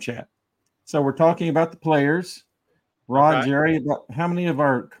super chat? So we're talking about the players. Rod, Jerry, about how many of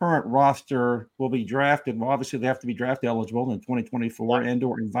our current roster will be drafted? Well, obviously they have to be draft eligible in 2024 and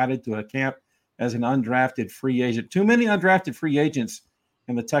or invited to a camp as an undrafted free agent. Too many undrafted free agents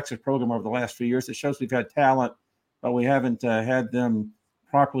in the Texas program over the last few years. It shows we've had talent, but we haven't had them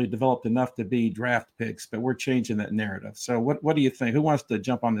properly developed enough to be draft picks, but we're changing that narrative. So what do you think? Who wants to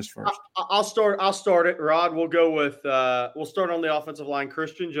jump on this first? I'll start it. Rod, we'll go with we'll start on the offensive line.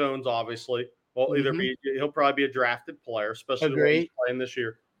 Christian Jones, obviously. Well, he'll probably be a drafted player, especially the way he's playing this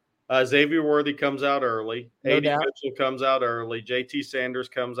year. Xavier Worthy comes out early. No A.D. doubt. Mitchell comes out early. J.T. Sanders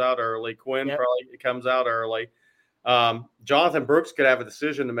comes out early. Quinn probably comes out early. Jonathan Brooks could have a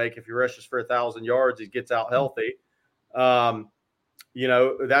decision to make if he rushes for 1,000 yards. He gets out healthy.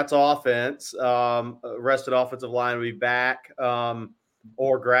 That's offense. Rested offensive line will be back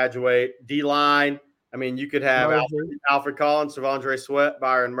or graduate. D-line, I mean, you could have Alfred Collins, Savondre Sweat,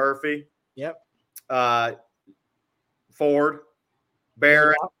 Byron Murphy. Yep. Ford,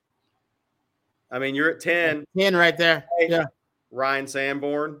 Barrett. I mean, you're at 10. 10 right there. Yeah. Ryan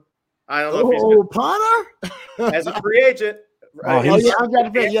Sanborn. I don't know if he's punter as a free agent.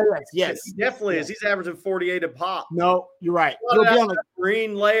 Yes. He definitely is. He's averaging 48 a pop. No, you're right. He'll be on the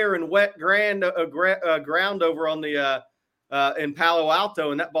green layer and wet ground over on the in Palo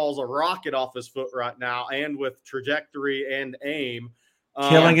Alto, and that ball's a rocket off his foot right now, and with trajectory and aim.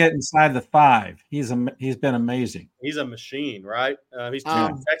 Killing it inside the 5. He's been amazing. He's a machine, right? He's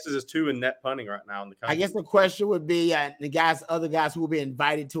Texas is 2 in net punting right now in the country. I guess the question would be other guys who will be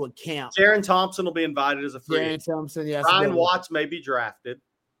invited to a camp. Jaron Thompson will be invited as a free agent. Jaron Thompson, yes. Ryan Watts may be drafted.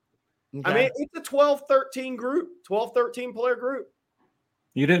 Okay. I mean, it's a 12-13 group, 12-13 player group.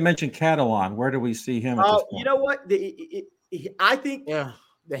 You didn't mention Catalan. Where do we see him at this point? You know what? I think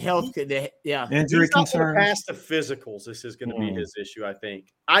the health, injury concerns. Past the physicals, this is going to be his issue. I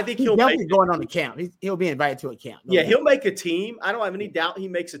think he'll definitely going on the camp. He'll be invited to a camp. He'll make a team. I don't have any doubt he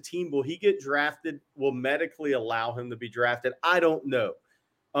makes a team. Will he get drafted? Will medically allow him to be drafted? I don't know.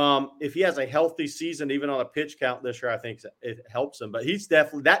 If he has a healthy season, even on a pitch count this year, I think it helps him. But he's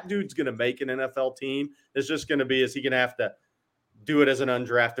definitely that dude's going to make an NFL team. It's just going to be is he going to have to do it as an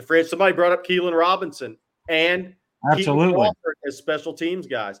undrafted free agent? Somebody brought up Keelan Robinson and. Absolutely. As special teams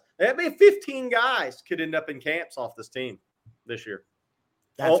guys. That may 15 guys could end up in camps off this team this year.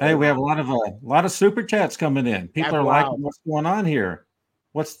 Hey, we have a lot of super chats coming in. People are liking what's going on here.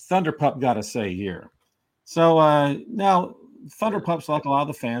 What's Thunder Pup got to say here? So now Thunder Pup's like a lot of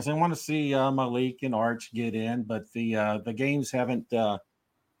the fans. They want to see Malik and Arch get in, but the games haven't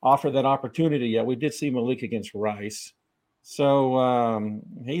offered that opportunity yet. We did see Malik against Rice. So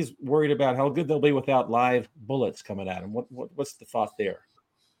he's worried about how good they'll be without live bullets coming at him. What's the thought there?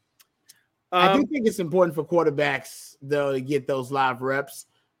 I do think it's important for quarterbacks, though, to get those live reps.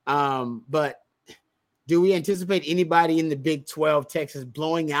 But do we anticipate anybody in the Big 12, Texas,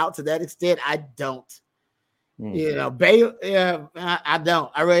 blowing out to that extent? I don't. Baylor, I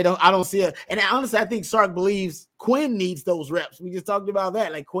don't. I really don't. I don't see it. And honestly, I think Sark believes Quinn needs those reps. We just talked about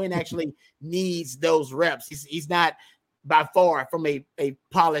that. Like Quinn actually needs those reps. He's not by far from a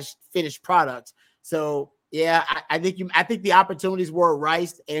polished, finished product. So I think the opportunities were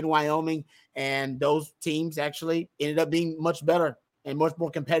Rice and Wyoming, and those teams actually ended up being much better and much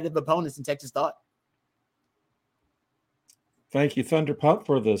more competitive opponents than Texas thought. Thank you, Thunder Pup,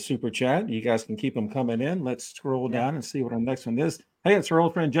 for the super chat. You guys can keep them coming in. Let's scroll down and see what our next one is. Hey, it's our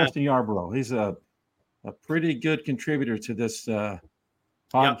old friend Justin Yarborough. He's a pretty good contributor to this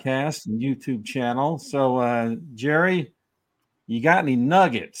podcast and YouTube channel. So, Jerry, you got any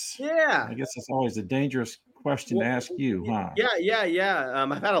nuggets? Yeah. I guess that's always a dangerous question to ask you, huh? Yeah.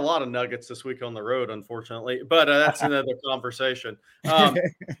 I've had a lot of nuggets this week on the road, unfortunately, but that's another conversation.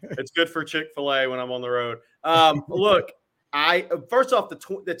 It's good for Chick-fil-A when I'm on the road. Look, first off,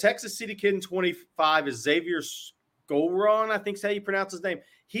 the Texas City kid in 25 is Xavier Skolron, I think is how you pronounce his name.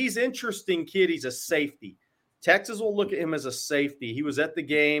 He's an interesting kid. He's a safety. Texas will look at him as a safety. He was at the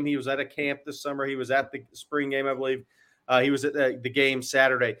game. He was at a camp this summer. He was at the spring game, I believe. He was at the game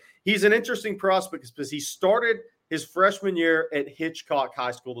Saturday. He's an interesting prospect because he started his freshman year at Hitchcock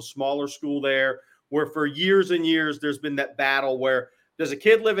High School, the smaller school there, where for years and years there's been that battle where does a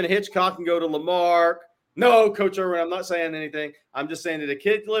kid live in Hitchcock and go to Lamar? No, Coach Irwin, I'm not saying anything. I'm just saying that a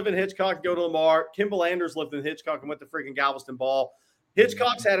kid live in Hitchcock and go to Lamar. Kimball Anders lived in Hitchcock and went to freaking Galveston Ball.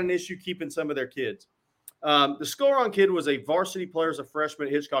 Hitchcock's had an issue keeping some of their kids. The Skolron kid was a varsity player as a freshman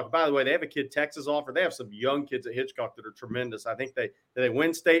at Hitchcock. By the way, they have a kid Texas offer. They have some young kids at Hitchcock that are tremendous. I think they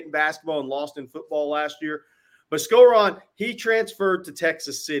win state in basketball and lost in football last year. But Skolron, he transferred to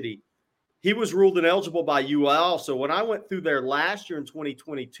Texas City. He was ruled ineligible by UL. So when I went through there last year in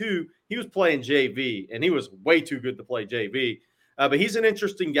 2022, he was playing JV, and he was way too good to play JV. But he's an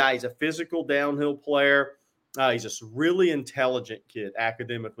interesting guy. He's a physical downhill player. He's a really intelligent kid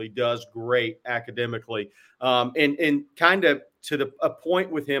academically, does great academically. And kind of to a point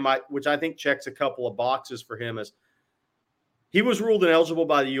with him, which I think checks a couple of boxes for him, is he was ruled ineligible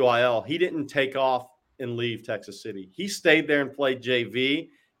by the UIL. He didn't take off and leave Texas City. He stayed there and played JV.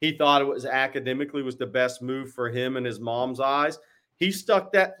 He thought it was academically was the best move for him in his mom's eyes. He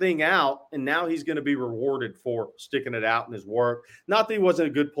stuck that thing out, and now he's going to be rewarded for sticking it out in his work. Not that he wasn't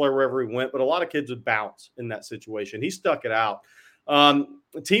a good player wherever he went, but a lot of kids would bounce in that situation. He stuck it out.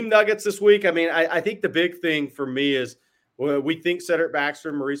 Team Nuggets this week, I mean, I think the big thing for me is we think Cedric Baxter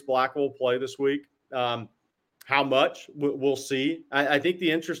and Maurice Blackwell will play this week. How much? We'll see. I think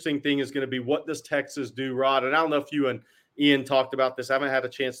the interesting thing is going to be what does Texas do, Rod? And I don't know if you and Ian talked about this. I haven't had a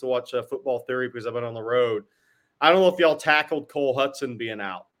chance to watch Football Theory because I've been on the road. I don't know if y'all tackled Cole Hudson being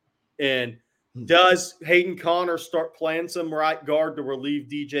out. And does Hayden Connor start playing some right guard to relieve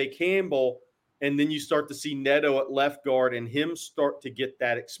DJ Campbell? And then you start to see Neto at left guard and him start to get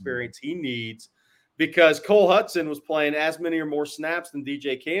that experience he needs, because Cole Hudson was playing as many or more snaps than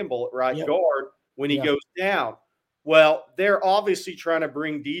DJ Campbell at right guard when he goes down. Well, they're obviously trying to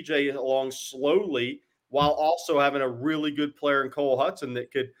bring DJ along slowly while also having a really good player in Cole Hudson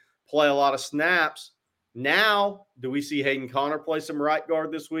that could play a lot of snaps. Now, do we see Hayden Connor play some right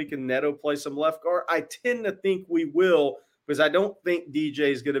guard this week and Neto play some left guard? I tend to think we will, because I don't think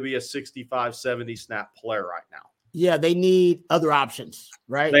DJ is going to be a 65, 70 snap player right now. Yeah, they need other options,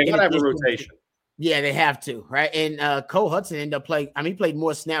 right? They got to have a rotation. Yeah, they have to, right? And Cole Hudson ended up playing. I mean, he played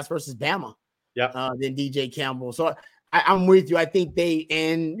more snaps versus Bama than DJ Campbell. So I'm with you. I think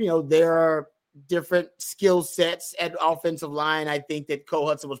there are different skill sets at offensive line. I think that Cole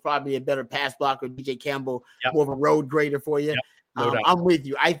Hudson was probably a better pass blocker. DJ Campbell, more of a road grader for you. I'm with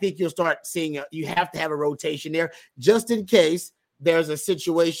you. I think you'll start seeing you have to have a rotation there just in case there's a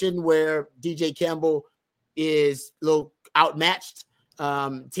situation where DJ Campbell is a little outmatched.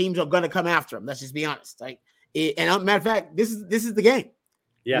 Teams are going to come after him. Let's just be honest. And matter of fact, this is the game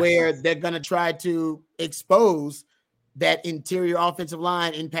where they're going to try to expose that interior offensive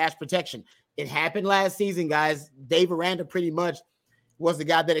line in pass protection. It happened last season, guys. Dave Aranda pretty much was the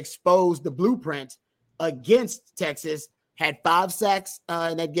guy that exposed the blueprint against Texas, had 5 sacks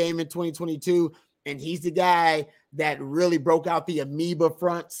in that game in 2022, and he's the guy that really broke out the amoeba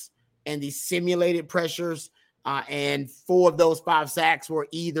fronts and the simulated pressures, and 4 of those 5 sacks were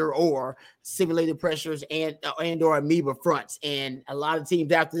either or simulated pressures and or amoeba fronts. And a lot of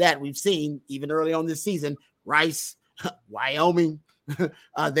teams after that, we've seen even early on this season, Rice, Wyoming,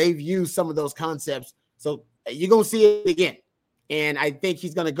 they've used some of those concepts. So you're going to see it again. And I think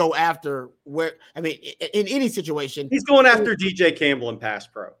he's going to go after in any situation. He's going after DJ Campbell in pass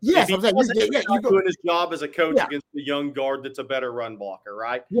pro. Yes. He's doing his job as a coach against the young guard that's a better run blocker,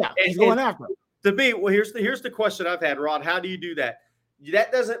 right? Yeah, he's going after him. Here's the question I've had, Rod. How do you do that?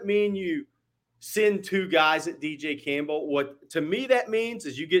 That doesn't mean you send 2 guys at DJ Campbell. What to me that means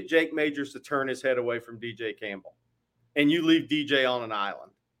is you get Jake Majors to turn his head away from DJ Campbell, and you leave DJ on an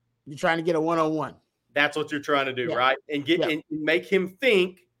island. You're trying to get a one-on-one. That's what you're trying to do, right? And and make him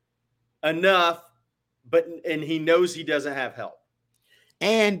think enough, and he knows he doesn't have help.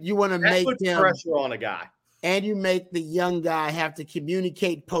 And you want to make him pressure on a guy. And you make the young guy have to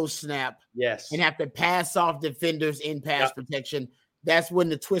communicate post-snap. Yes. And have to pass off defenders in pass protection. That's when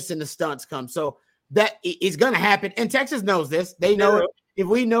the twists and the stunts come. So that is going to happen. And Texas knows this. They know it. If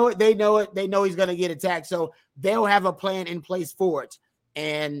we know it, they know it. They know he's going to get attacked. So they'll have a plan in place for it.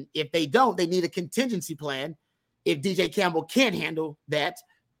 And if they don't, they need a contingency plan. If DJ Campbell can't handle that,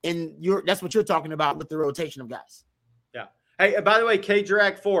 and that's what you're talking about with the rotation of guys. Yeah. Hey, by the way,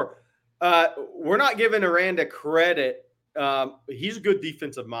 K-Drag 4, we're not giving Aranda credit. He's a good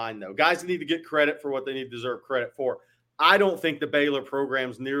defensive mind, though. Guys need to get credit for what they deserve credit for. I don't think the Baylor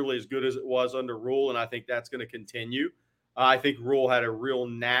program's nearly as good as it was under Rule, and I think that's going to continue. I think Rule had a real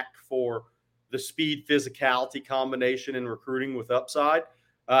knack for the speed physicality combination in recruiting with upside.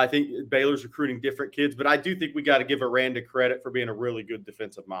 I think Baylor's recruiting different kids, but I do think we got to give Aranda credit for being a really good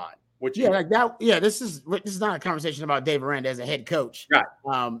defensive mind. This is not a conversation about Dave Aranda as a head coach. Right.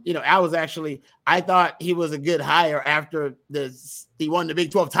 I thought he was a good hire after he won the Big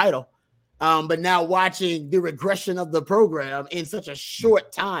 12 title. But now watching the regression of the program in such a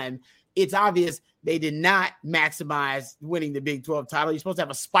short time, it's obvious they did not maximize winning the Big 12 title. You're supposed to have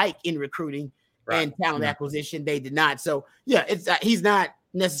a spike in recruiting and talent acquisition. They did not. So, he's not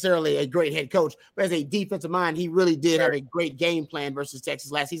necessarily a great head coach, but as a defensive mind, he really did have a great game plan versus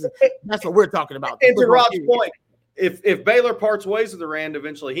Texas last season. That's what we're talking about. And to Rod's point, if Baylor parts ways with Aranda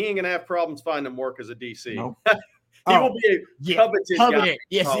eventually, he ain't going to have problems finding work as a DC. No. He will be a coveted guy.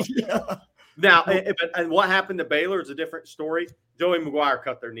 Yes. Now, and what happened to Baylor is a different story. Joey McGuire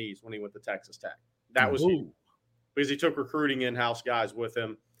cut their knees when he went to Texas Tech. That was huge because he took recruiting in-house guys with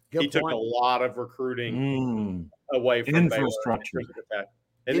him. He took a lot of recruiting away from infrastructure. Baylor.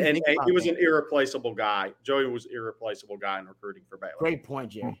 And he was an irreplaceable guy. Joey was an irreplaceable guy in recruiting for Baylor. Great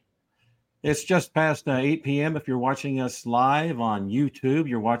point, Jerry. It's just past 8 p.m. If you're watching us live on YouTube,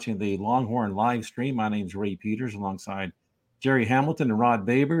 you're watching the Longhorn live stream. My name's Ray Peters alongside Jerry Hamilton and Rod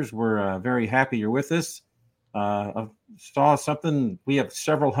Babers. We're very happy you're with us. I saw something. We have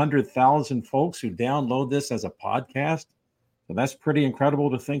several 100,000 folks who download this as a podcast. So that's pretty incredible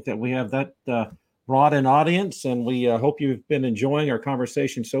to think that we have that broad an audience. And we hope you've been enjoying our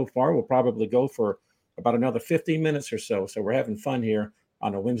conversation so far. We'll probably go for about another 15 minutes or so. So we're having fun here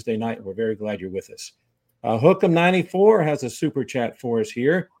on a Wednesday night. We're very glad you're with us. Hook'em94 has a super chat for us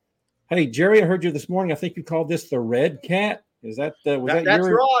here. Hey, Jerry, I heard you this morning. I think you called this the Red Cat. Is that that's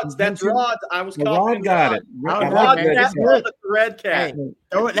Rod's? That's Rod's. I was Rod got it. Rod the Red Cat.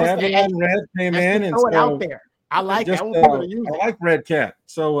 Red came in and throw it out there. I like it. I like Red Cat.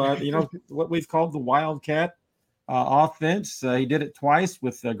 So what we've called the Wildcat offense. He did it twice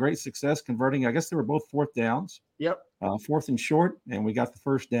with great success, converting. I guess they were both fourth downs. Yep. 4th and short, and we got the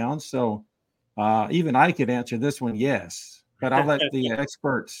first down. So Even I could answer this one, yes. But I'll let the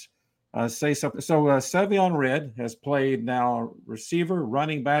experts say something. So Savion Red has played now receiver,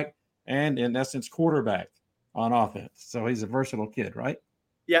 running back, and in essence quarterback on offense. So he's a versatile kid, right?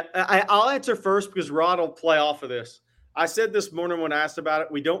 Yeah, I'll answer first because Rod will play off of this. I said this morning when asked about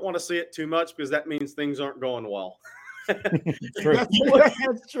it, we don't want to see it too much because that means things aren't going well. True.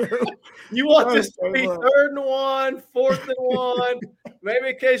 That's true. You want this to be 3rd and 1, 4th and 1, maybe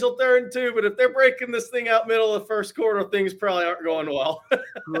occasional 3rd and 2. But if they're breaking this thing out middle of the first quarter, things probably aren't going well.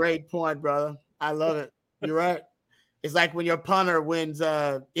 Great point, brother. I love it. You're right. It's like when your punter wins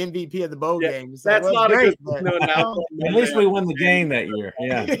MVP of the bowl game. It's that's like, not great, a good thing. At least we won the game that year.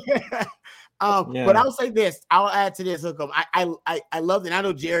 Yeah. But I'll say this. I'll add to this. Look, I love it. I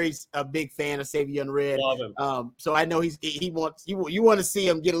know Jerry's a big fan of Savion Red. Love him. So I know he wants you want to see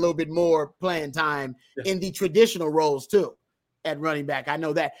him get a little bit more playing time in the traditional roles too at running back. I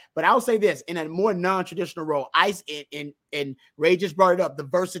know that. But I'll say this in a more non-traditional role. And Ray just brought it up, the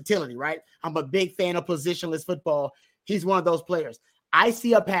versatility, right? I'm a big fan of positionless football. He's one of those players. I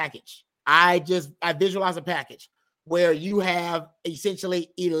see a package. I visualize a package where you have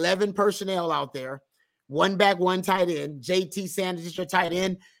essentially 11 personnel out there, 1 back, 1 tight end, JT Sanders is your tight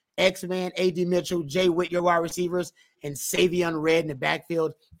end, X-Man, AD Mitchell, Jay Witt, your wide receivers, and Savion Red in the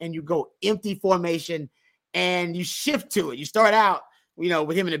backfield, and you go empty formation, and you shift to it. You start out,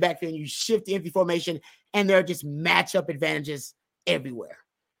 with him in the backfield, and you shift to empty formation, and there are just matchup advantages everywhere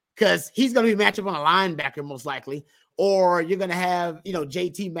because he's going to be matched up on a linebacker most likely, or you're going to have,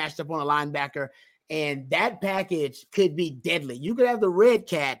 JT matched up on a linebacker. And that package could be deadly. You could have the red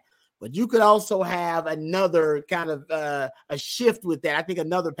cat, but you could also have another kind of a shift with that. I think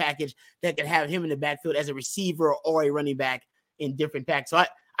another package that could have him in the backfield as a receiver or a running back in different packs. So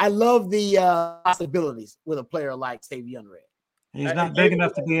I love the possibilities with a player like Savion Red. He's not big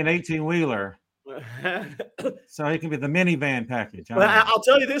enough to be an 18-wheeler. So he can be the minivan package. I'll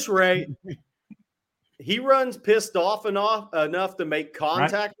tell you this, Ray. He runs pissed off enough to make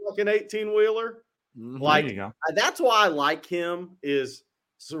contact like an 18-wheeler. Like, there you go. That's why I like him is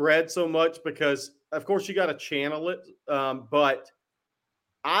Red so much because, of course, you got to channel it. But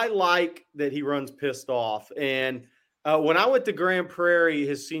I like that he runs pissed off. And when I went to Grand Prairie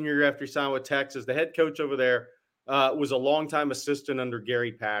his senior year after he signed with Texas, the head coach over there was a longtime assistant under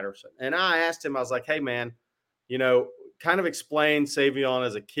Gary Patterson. And I asked him, I was like, hey, man, kind of explain Savion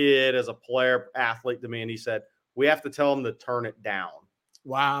as a kid, as a player, athlete to me. And he said, we have to tell him to turn it down.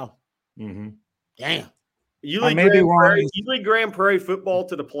 Wow. Mm-hmm. Damn. You lead Grand Prairie football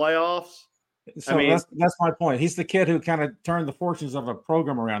to the playoffs. So that's my point. He's the kid who kind of turned the fortunes of a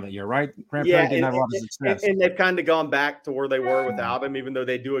program around that year, right? Grand Prairie didn't have a lot of success. And they've kind of gone back to where they were without him, even though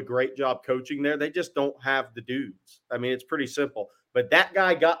they do a great job coaching there. They just don't have the dudes. I mean, it's pretty simple. But that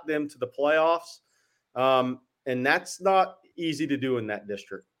guy got them to the playoffs. And that's not easy to do in that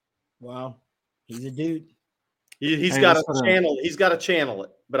district. Wow. He's a dude. He's got to channel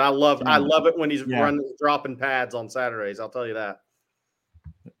it. But I love it when he's dropping pads on Saturdays. I'll tell you that.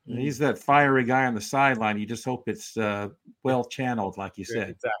 He's that fiery guy on the sideline. You just hope it's well channeled, like you said.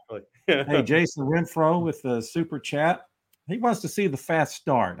 Exactly. Hey, Jason Renfro with the super chat. He wants to see the fast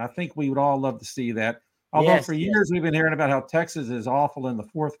start. I think we would all love to see that. Although for years we've been hearing about how Texas is awful in the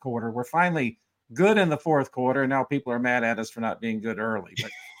fourth quarter. We're finally good in the fourth quarter. Now people are mad at us for not being good early.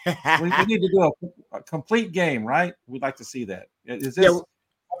 But we need to do a complete game, right? We'd like to see that. Is this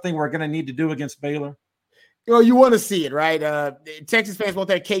something we're going to need to do against Baylor? You want to see it, right? Texas fans want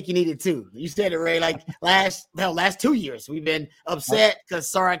that cake and eat it too. You said it, Ray. Like last 2 years, we've been upset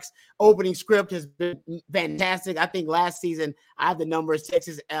because Sark's opening script has been fantastic. I think last season, I have the numbers.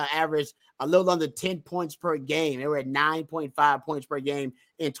 Texas averaged a little under 10 points per game. They were at 9.5 points per game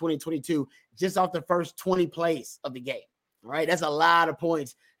in 2022, just off the first 20 plays of the game. All right, that's a lot of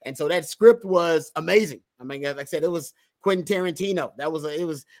points, and so that script was amazing. I mean, like I said, it was Quentin Tarantino. It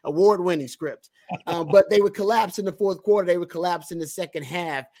was award-winning script. But they would collapse in the fourth quarter. They would collapse in the second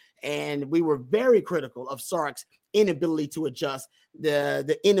half. And we were very critical of Sark's inability to adjust,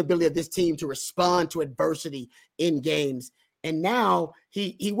 the inability of this team to respond to adversity in games. And now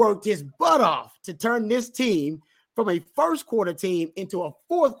he worked his butt off to turn this team from a first quarter team into a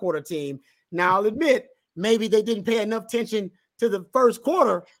fourth quarter team. Now, I'll admit, maybe they didn't pay enough attention to the first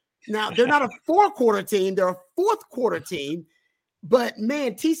quarter. Now, they're not a fourth-quarter team. They're a fourth-quarter team. But,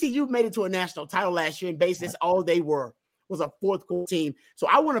 man, TCU made it to a national title last year, and basically all they were was a fourth-quarter team. So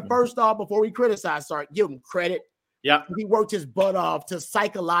I want to first off, before we criticize Sark, give him credit. Yeah. He worked his butt off to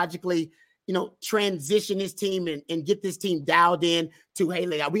psychologically transition this team and get this team dialed in to, hey,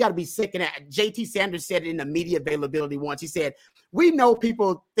 we got to be second. JT Sanders said it in the media availability once. He said, we know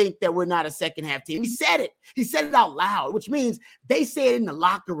people think that we're not a second half team. He said it. He said it out loud, which means they say it in the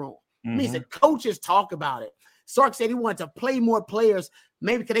locker room. It means the coaches talk about it. Sark said he wanted to play more players,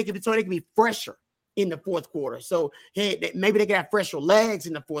 maybe they could be fresher in the fourth quarter. So maybe they could have fresher legs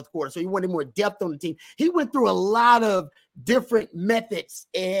in the fourth quarter. So he wanted more depth on the team. He went through a lot of different methods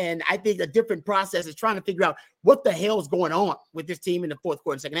and I think a different process is trying to figure out what the hell's going on with this team in the fourth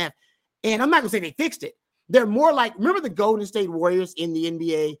quarter and second half. And I'm not going to say they fixed it. They're more like, remember the Golden State Warriors in the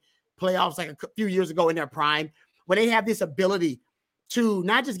NBA playoffs like a few years ago in their prime, when they have this ability to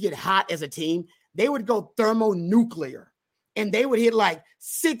not just get hot as a team, they would go thermonuclear. And they would hit like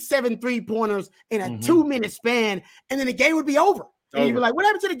 6-7 3-pointers in a 2-minute span, and then the game would be over. And you'd be like, what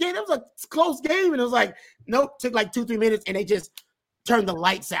happened to the game? That was a close game. And it was like, nope, took like 2-3 minutes, and they just turned the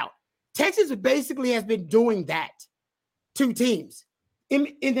lights out. Texas basically has been doing that to teams.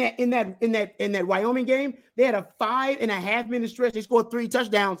 In that Wyoming game, they had a 5.5-minute stretch. They scored 3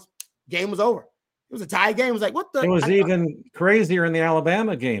 touchdowns. Game was over. It was a tie game. It was like, what the? It was even crazier in the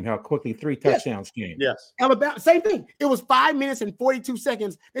Alabama game, how quickly 3 touchdowns came. Yes. Alabama, same thing. It was 5 minutes and 42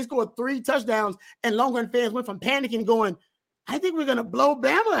 seconds. They scored 3 touchdowns, and Longhorn fans went from panicking going, I think we're going to blow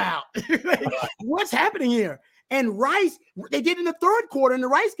Bama out. Like, what's happening here? And Rice, they did in the third quarter. In the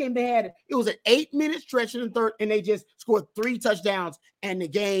Rice game, it was an 8-minute stretch in the third, and they just scored 3 touchdowns, and the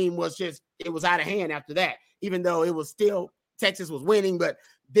game was it was out of hand after that, even though it was still, Texas was winning, but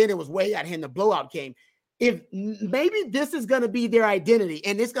then it was way out of hand. The blowout came. If maybe this is going to be their identity,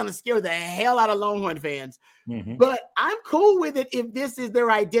 and it's going to scare the hell out of Longhorn fans, but I'm cool with it if this is their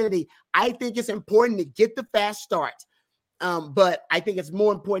identity. I think it's important to get the fast start, but I think it's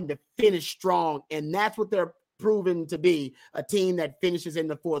more important to finish strong, and that's what they're proven to be, a team that finishes in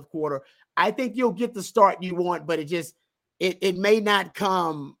the fourth quarter. I think you'll get the start you want, but it may not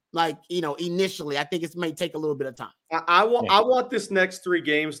come like, initially. I think it may take a little bit of time. I want this next 3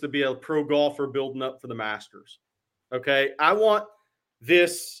 games to be a pro golfer building up for the Masters. Okay. I want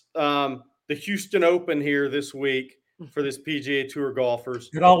this, the Houston Open here this week for this PGA Tour golfers.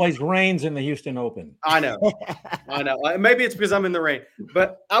 It always rains in the Houston Open. I know. Maybe it's because I'm in the rain,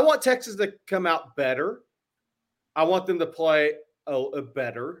 but I want Texas to come out better. I want them to play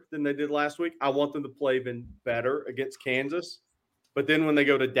better than they did last week. I want them to play even better against Kansas. But then when they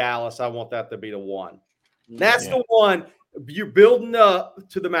go to Dallas, I want that to be the one. That's the one. You're building up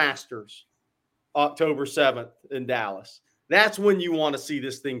to the Masters, October 7th in Dallas. That's when you want to see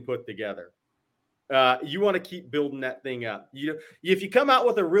this thing put together. You want to keep building that thing up. If you come out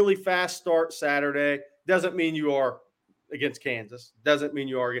with a really fast start Saturday, doesn't mean you are against Kansas. Doesn't mean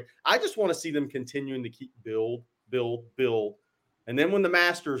you are. I just want to see them continuing to keep build. And then when the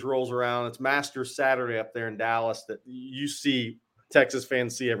Masters rolls around, it's Masters Saturday up there in Dallas, that you see Texas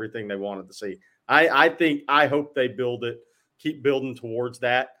fans see everything they wanted to see. I hope they build it, keep building towards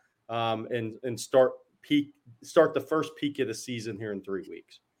that, and start the first peak of the season here in 3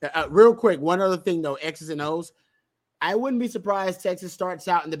 weeks. Real quick, one other thing though, X's and O's. I wouldn't be surprised Texas starts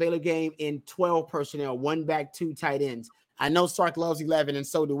out in the Baylor game in 12 personnel, 1 back, 2 tight ends. I know Sark loves 11, and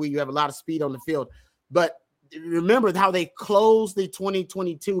so do we. You have a lot of speed on the field, but remember how they closed the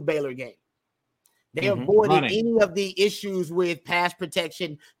 2022 Baylor game. They avoided any of the issues with pass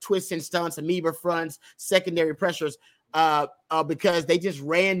protection, twists and stunts, amoeba fronts, secondary pressures, because they just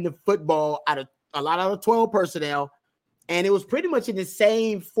ran the football out of a lot of 12 personnel, and it was pretty much in the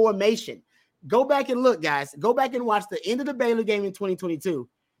same formation. Go back and look, guys. Go back and watch the end of the Baylor game in 2022,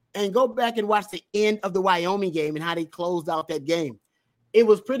 and go back and watch the end of the Wyoming game and how they closed out that game. It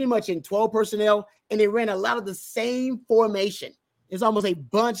was pretty much in 12 personnel, and they ran a lot of the same formation. It's almost a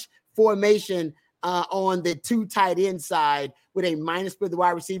bunch formation on the 2 tight end side with a minus split the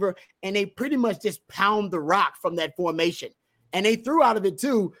wide receiver, and they pretty much just pound the rock from that formation. And they threw out of it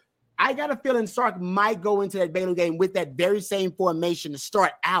too. I got a feeling Sark might go into that Baylor game with that very same formation to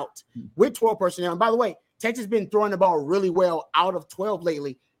start out with 12 personnel. And by the way, Texas has been throwing the ball really well out of 12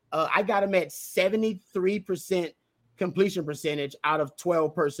 lately. I got them at 73% completion percentage out of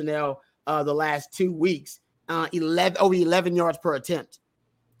 12 personnel the last 2 weeks, over 11 yards per attempt.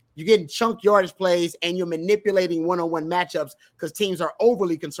 You're getting chunk yardage plays, and you're manipulating one-on-one matchups because teams are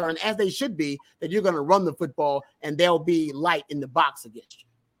overly concerned, as they should be, that you're going to run the football and they'll be light in the box against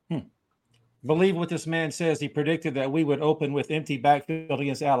you. Believe what this man says. He predicted that we would open with empty backfield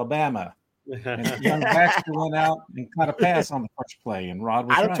against Alabama. And young Baxter went out and caught a pass on the first play, and Rod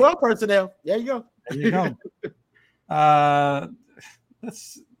was out of 12 personnel. There you go. There you go.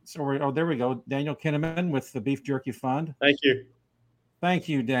 There we go. Daniel Kinnaman with the Beef Jerky Fund. Thank you. Thank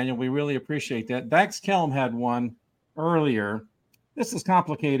you, Daniel. We really appreciate that. Dax Kelm had one earlier. This is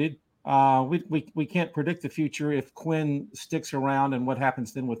complicated. We can't predict the future if Quinn sticks around and what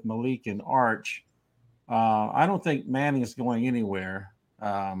happens then with Malik and Arch. I don't think Manning is going anywhere,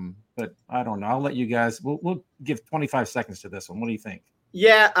 but I don't know. I'll let you guys. We'll give 25 seconds to this one. What do you think?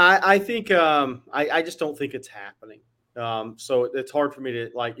 Yeah, I think I just don't think it's happening. So it's hard for me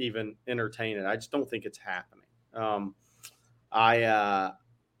to even entertain it. I just don't think it's happening.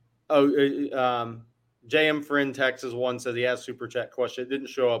 JM Friend Texas one says he has super chat question. It didn't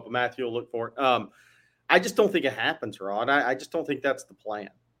show up, but Matthew will look for it. I just don't think it happens, Rod. I just don't think that's the plan.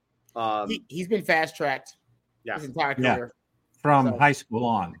 He's been fast tracked his entire career from high school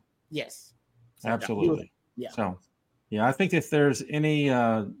on. Yes, absolutely. Yeah. So, yeah, I think if there's any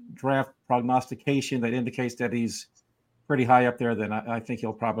draft prognostication that indicates that he's pretty high up there, then I think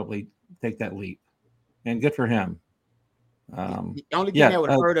he'll probably take that leap. And good for him. The only thing that would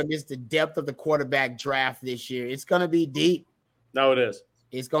hurt him is the depth of the quarterback draft this year. It's going to be deep. No, it is.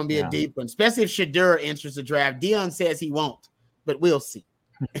 It's going to be a deep one, especially if Shadur enters the draft. Dion says he won't, but we'll see.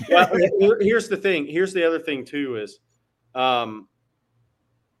 Well, here's the thing. Here's the other thing too is, the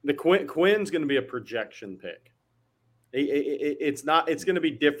Quinn's going to be a projection pick. It's not. It's going to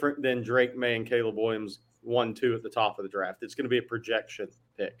be different than Drake May and Caleb Williams 1-2 at the top of the draft. It's going to be a projection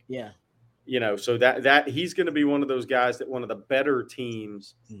pick. Yeah. So that he's going to be one of those guys that one of the better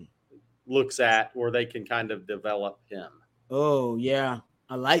teams looks at where they can kind of develop him. Oh yeah,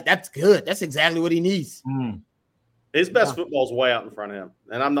 that's good. That's exactly what he needs. His best football is way out in front of him.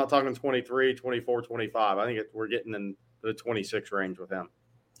 And I'm not talking 23, 24, 25. I think we're getting in the 26 range with him.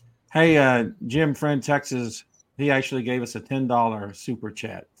 Hey, Jim Friend Texas, he actually gave us a $10 super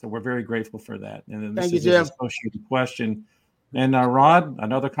chat. So we're very grateful for that. And then this is an associated question. And Rod,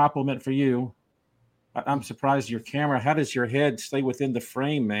 another compliment for you. I'm surprised your camera. How does your head stay within the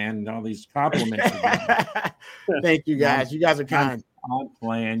frame, man? And all these compliments. Thank you, guys. You guys are kind. I'm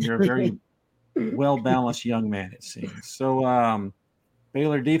playing. You're a very well-balanced young man, it seems. So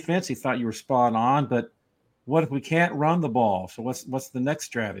Baylor defense, he thought you were spot on, but what if we can't run the ball? So what's the next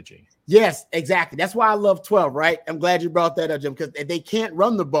strategy? Yes, exactly. That's why I love 12, right? I'm glad you brought that up, Jim, because if they can't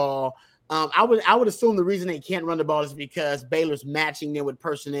run the ball, I would assume the reason they can't run the ball is because Baylor's matching them with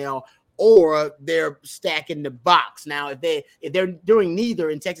personnel or they're stacking the box. Now, if they're doing neither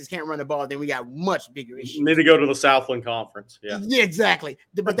and Texas can't run the ball, then we got much bigger issues. You need to go to the Southland Conference. Yeah, exactly.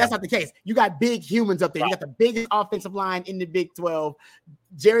 But that's not the case. You got big humans up there. You got the biggest offensive line in the Big 12.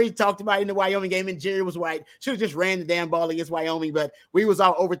 Jerry talked about it in the Wyoming game, and Jerry was right. Should have just ran the damn ball against Wyoming, but we was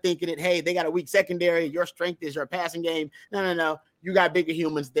all overthinking it. Hey, they got a weak secondary. Your strength is your passing game. No. You got bigger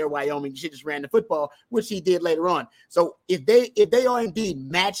humans. They're Wyoming. You should just ran the football, which he did later on. So if they are indeed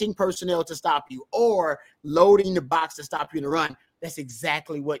matching personnel to stop you or loading the box to stop you in the run, that's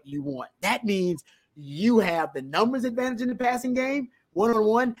exactly what you want. That means you have the numbers advantage in the passing game,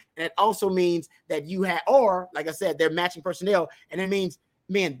 one-on-one, and it also means that you have, or like I said, they're matching personnel, and it means,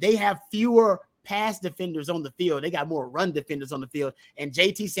 man, they have fewer pass defenders on the field. They got more run defenders on the field. And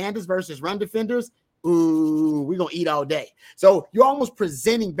JT Sanders versus run defenders, ooh, we're going to eat all day. So you're almost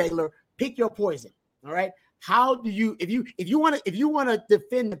presenting Baylor, pick your poison, all right? How do you, if you want to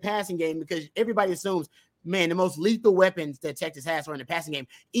defend the passing game, because everybody assumes, man, the most lethal weapons that Texas has are in the passing game.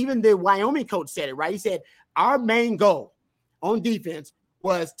 Even the Wyoming coach said it, right? He said, our main goal on defense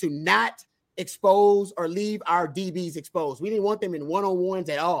was to not expose or leave our DBs exposed. We didn't want them in one-on-ones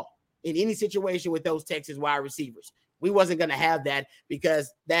at all in any situation with those Texas wide receivers. We wasn't going to have that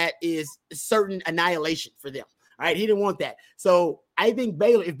because that is certain annihilation for them. All right. He didn't want that. So I think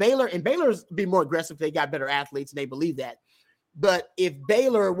Baylor's be more aggressive, they got better athletes and they believe that. But if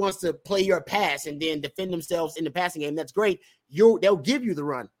Baylor wants to play your pass and then defend themselves in the passing game, that's great. They'll give you the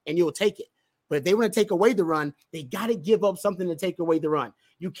run and you'll take it. But if they want to take away the run, they got to give up something to take away the run.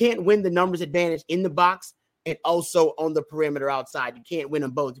 You can't win the numbers advantage in the box and also on the perimeter outside. You can't win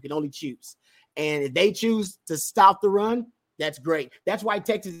them both. You can only choose. And if they choose to stop the run, that's great. That's why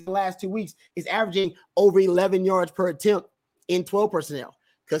Texas in the last 2 weeks is averaging over 11 yards per attempt in 12 personnel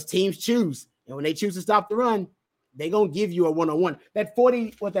because teams choose. And when they choose to stop the run, they're going to give you a one-on-one. That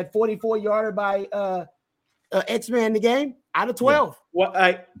 44-yarder by X-Man in the game out of 12.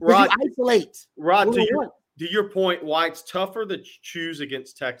 Yeah. Rod, you isolate. Rod, to your point, why it's tougher to choose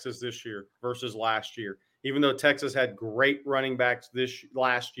against Texas this year versus last year, even though Texas had great running backs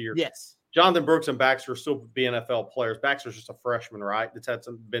last year. Yes. Jonathan Brooks and Baxter still be NFL players. Baxter's just a freshman, right? That's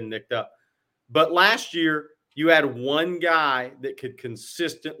been nicked up. But last year, you had one guy that could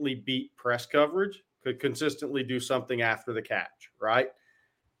consistently beat press coverage, could consistently do something after the catch, right?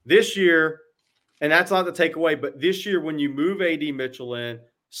 This year, And that's not the takeaway. But this year, when you move A.D. Mitchell in,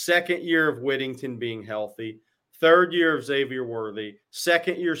 second year of Whittington being healthy, third year of Xavier Worthy,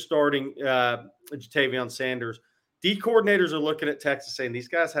 second year starting Jatavion Sanders, D coordinators are looking at Texas saying these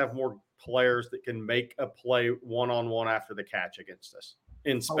guys have more players that can make a play one-on-one after the catch against us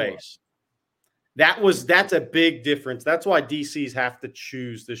in space. That's a big difference. That's why DCs have to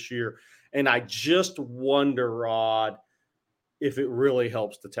choose this year. And I just wonder, Rod, if it really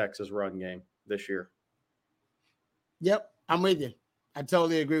helps the Texas run game this year. Yep, I'm with you. I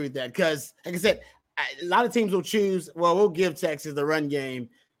totally agree with that because, like I said, a lot of teams will choose, well, we'll give Texas the run game.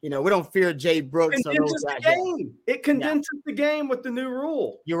 We don't fear Jay Brooks. It condenses the game with the new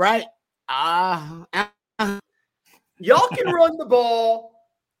rule. You're right. Y'all can run the ball.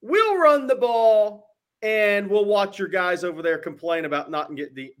 We'll run the ball, and we'll watch your guys over there complain about not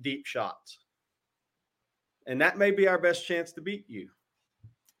getting the deep shots. And that may be our best chance to beat you.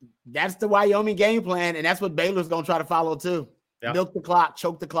 That's the Wyoming game plan, and that's what Baylor's going to try to follow too. Yeah. Milk the clock,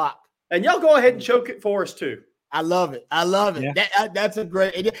 choke the clock. And y'all go ahead and choke it for us too. I love it. Yeah. That's a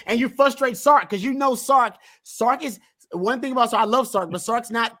great idea. And you frustrate Sark because Sark is one thing about Sark. I love Sark, but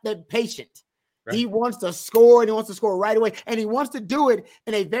Sark's not that patient. Right. He wants to score and he wants to score right away. And he wants to do it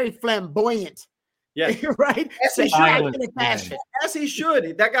in a very flamboyant, right? As he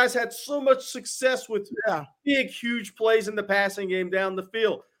should. That guy's had so much success with big, huge plays in the passing game down the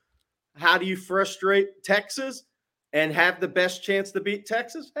field. How do you frustrate Texas and have the best chance to beat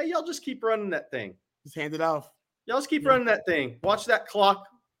Texas? Hey, y'all just keep running that thing. Just hand it off. Y'all just keep running that thing. Watch that clock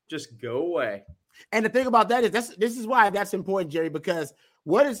just go away. And the thing about that is this is why that's important, Jerry, because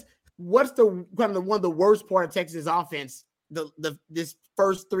what's the kind of one of the worst part of Texas offense this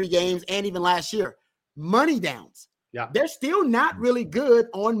first 3 games and even last year? Money downs. Yeah. They're still not really good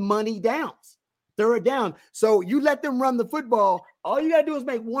on money downs. Third down. So you let them run the football. All you got to do is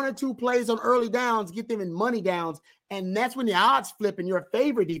make 1 or 2 plays on early downs, get them in money downs, and that's when the odds flip in your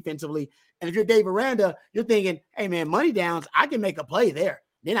favor defensively. And if you're Dave Aranda, you're thinking, hey, man, money downs, I can make a play there.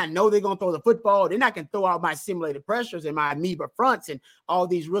 Then I know they're going to throw the football. Then I can throw out my simulated pressures and my amoeba fronts and all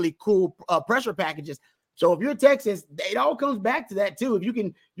these really cool pressure packages. So if you're Texas, it all comes back to that too. If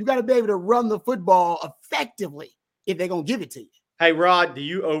you got to be able to run the football effectively if they're going to give it to you. Hey, Rod, do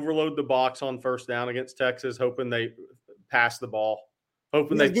you overload the box on first down against Texas, hoping they pass the ball,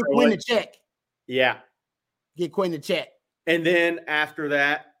 hoping they get Quinn to check? Yeah. Get Quinn to check. And then after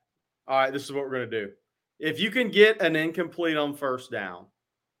that, all right, this is what we're going to do. If you can get an incomplete on first down,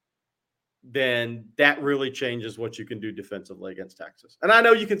 then that really changes what you can do defensively against Texas. And I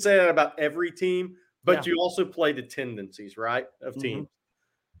know you can say that about every team, but you also play the tendencies, right, of teams.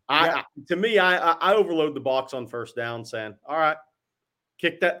 To me, I overload the box on first down saying, all right,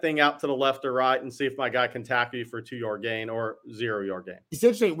 kick that thing out to the left or right and see if my guy can tackle you for a 2-yard gain or 0-yard gain.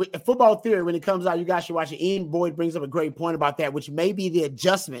 Essentially, with football theory, when it comes out, you guys should watch it. Ian Boyd brings up a great point about that, which may be the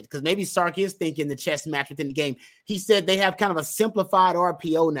adjustment, because maybe Sark is thinking the chess match within the game. He said they have kind of a simplified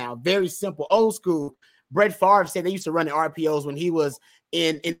RPO now, very simple, old school. Brett Favre said they used to run the RPOs when he was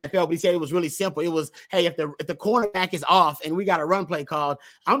in NFL, but he said it was really simple. It was, hey, if the cornerback is off and we got a run play called,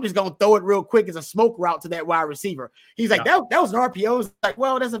 I'm just going to throw it real quick as a smoke route to that wide receiver. He's like, that was an RPO. It's like,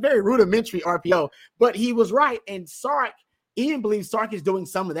 well, that's a very rudimentary RPO. But he was right. And Ian believes Sark is doing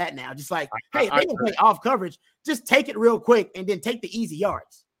some of that now. Just like, hey, if they can play off coverage, just take it real quick and then take the easy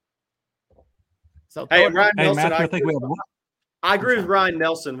yards. So, Ryan Nelson, I agree with Ryan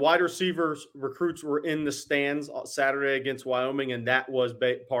Nelson. Wide receivers recruits were in the stands Saturday against Wyoming, and that was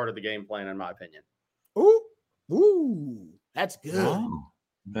part of the game plan, in my opinion. Ooh, that's good. Oh,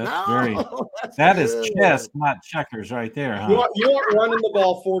 that is good. Chess, not checkers, right there. Huh? You aren't running the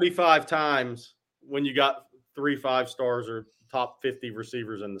ball 45 times when you got 3 5-stars or top 50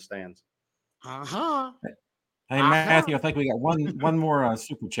 receivers in the stands. Hey, Matthew, I think we got one more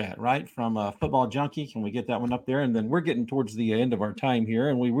super chat, right, from Football Junkie. Can we get that one up there? And then we're getting towards the end of our time here,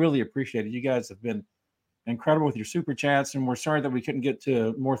 and we really appreciate it. You guys have been incredible with your super chats, and we're sorry that we couldn't get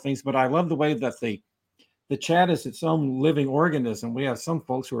to more things. But I love the way that the chat is its own living organism. We have some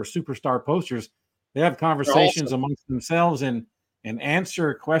folks who are superstar posters. They have conversations amongst themselves and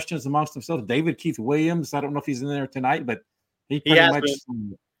answer questions amongst themselves. David Keith Williams, I don't know if he's in there tonight, but he pretty much –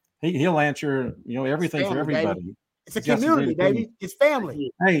 He'll answer, everything for everybody. Baby. It's a community, baby. It's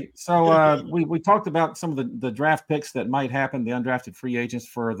family. Hey, so we talked about some of the draft picks that might happen, the undrafted free agents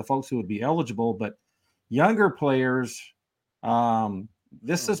for the folks who would be eligible, but younger players,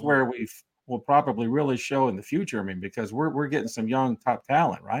 this is where will probably really show in the future. I mean, because we're getting some young top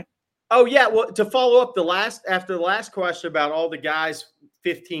talent, right? Oh yeah. Well, to follow up after the last question about all the guys,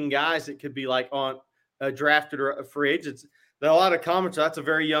 15 guys that could be like on drafted or free agents. a lot of comments, that's a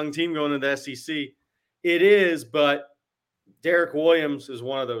very young team going to the SEC. It is, but Derek Williams is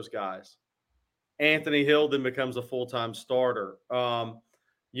one of those guys. Anthony Hill then becomes a full-time starter.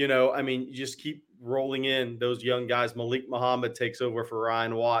 You just keep rolling in those young guys. Malik Muhammad takes over for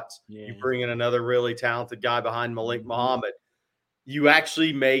Ryan Watts. Yeah. You bring in another really talented guy behind Malik Muhammad. You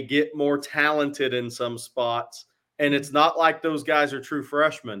actually may get more talented in some spots. And it's not like those guys are true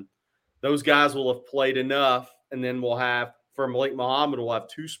freshmen. Those guys will have played enough, and then we'll have, for Malik Muhammad, we'll have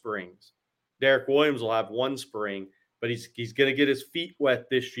 2 springs. Derek Williams will have 1 spring, but he's going to get his feet wet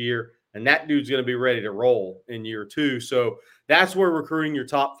this year, and that dude's going to be ready to roll in year 2. So that's where recruiting your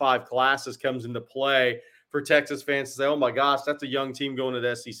top 5 classes comes into play for Texas fans to say, oh, my gosh, that's a young team going to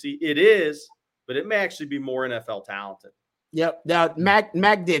the SEC. It is, but it may actually be more NFL talented. Yep. Now, Mac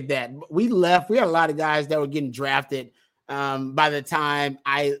did that. We left. We had a lot of guys that were getting drafted by the time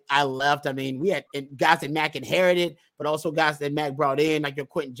I left. I mean, we had guys that Mac inherited, but also guys that Mac brought in, like your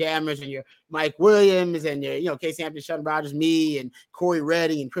Quentin Jammers and your Mike Williams and your, Casey Hampton, Sheldon Rogers, me and Corey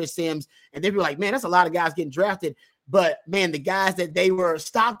Reddy and Chris Sims. And they were like, man, that's a lot of guys getting drafted. But, man, the guys that they were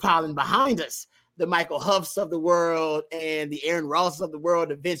stockpiling behind us, the Michael Huffs of the world and the Aaron Ross of the world,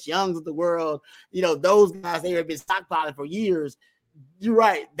 the Vince Youngs of the world, those guys, they have been stockpiling for years. You're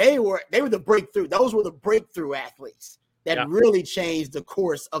right. They were the breakthrough. Those were the breakthrough athletes that really changed the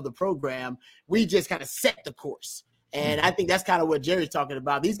course of the program. We just kind of set the course. And I think that's kind of what Jerry's talking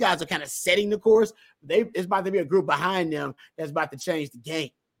about. These guys are kind of setting the course. It's about to be a group behind them that's about to change the game.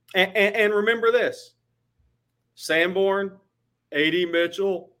 And remember this, Sanborn, A.D.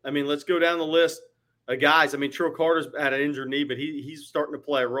 Mitchell. I mean, let's go down the list of guys. I mean, Trill Carter's had an injured knee, but he's starting to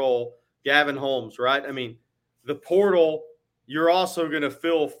play a role. Gavin Holmes, right? I mean, the portal, you're also going to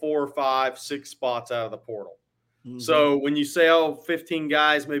fill 4, 5, 6 spots out of the portal. Mm-hmm. So when you say, 15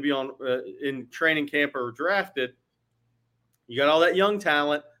 guys maybe on in training camp are drafted, you got all that young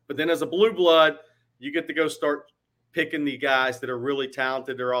talent, but then as a blue blood, you get to go start picking the guys that are really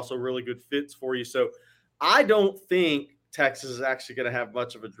talented. They're also really good fits for you. So I don't think Texas is actually going to have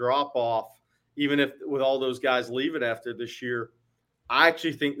much of a drop-off, even if with all those guys leaving after this year. I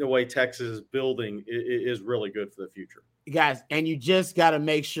actually think the way Texas is building is really good for the future. Guys, and you just got to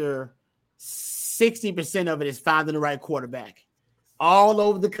make sure 60% of it is finding the right quarterback. All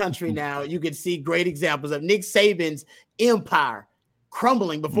over the country now, you can see great examples of Nick Saban's empire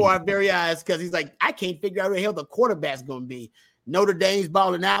crumbling before our very eyes because he's like, I can't figure out who the hell the quarterback's going to be. Notre Dame's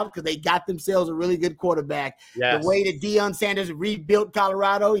balling out because they got themselves a really good quarterback. Yes. The way that Deion Sanders rebuilt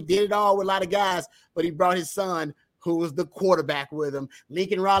Colorado, he did it all with a lot of guys, but he brought his son, who was the quarterback with him.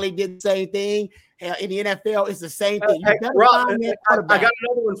 Lincoln Riley did the same thing. In the NFL, it's the same thing. I got another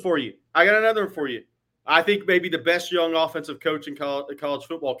one for you. I think maybe the best young offensive coach in college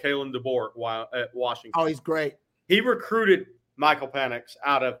football, Kalen DeBoer at Washington. Oh, he's great. He recruited Michael Penix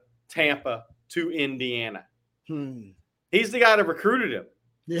out of Tampa to Indiana. He's the guy that recruited him.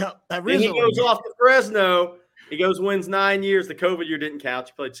 Yeah. And he goes off to Fresno. He wins 9 years. The COVID year didn't count.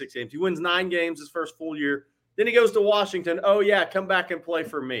 He played 6 games. He wins 9 games his first full year. Then he goes to Washington. Oh, yeah, come back and play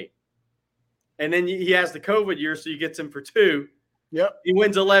for me. And then he has the COVID year, so he gets him for 2. Yep. He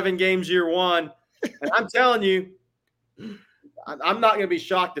wins 11 games year 1. And I'm telling you, I'm not going to be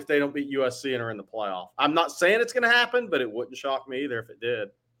shocked if they don't beat USC and are in the playoff. I'm not saying it's going to happen, but it wouldn't shock me either if it did.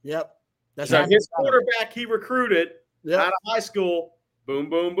 Yep. So his quarterback he recruited out of high school, boom,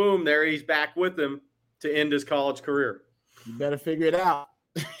 boom, boom. There he's back with him to end his college career. You better figure it out.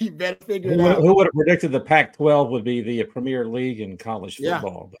 Who would have predicted the Pac-12 would be the premier league in college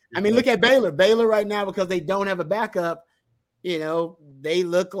football? Yeah. I mean, look at Baylor. Baylor right now, because they don't have a backup, they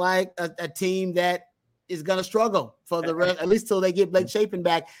look like a team that is going to struggle for the rest, at least till they get Blake Shapen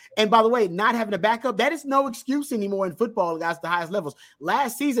back. And by the way, not having a backup, that is no excuse anymore in football at the highest levels.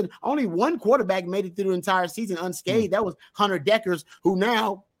 Last season, only one quarterback made it through the entire season unscathed. That was Hunter Deckers, who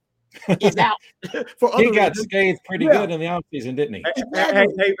now is out. He got scathed pretty good in the offseason, didn't he?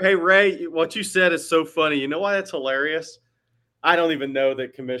 Hey, Ray, what you said is so funny. You know why that's hilarious? I don't even know the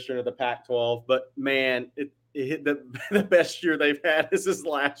commissioner of the Pac-12, but man, it hit the best year they've had is this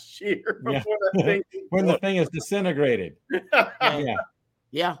last year. When the thing is disintegrated.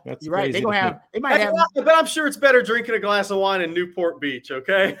 Yeah, you're right. They might have. But I'm sure it's better drinking a glass of wine in Newport Beach.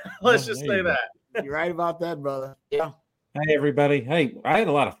 Okay, let's just say that. You're right about that, brother. Yeah. Hey, everybody. Hey, I had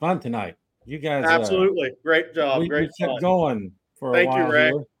a lot of fun tonight. You guys. Absolutely. Great job. We kept going for a while. Thank you,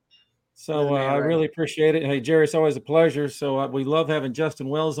 Ray. Here. So I really appreciate it. Hey, Jerry, it's always a pleasure. So we love having Justin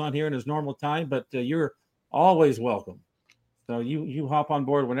Wells on here in his normal time, but you're always welcome. So you hop on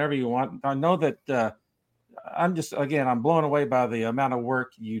board whenever you want. I know that I'm blown away by the amount of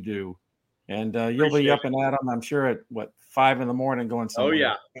work you do And you'll be up and at them, I'm sure, at 5 a.m. going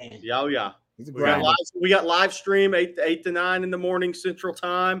somewhere. Oh, yeah. We got live stream 8 to 9 in the morning Central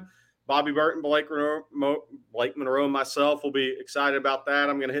Time. Bobby Burton, Blake Monroe, and myself will be excited about that.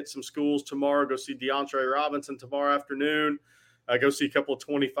 I'm going to hit some schools tomorrow, go see DeAndre Robinson tomorrow afternoon, go see a couple of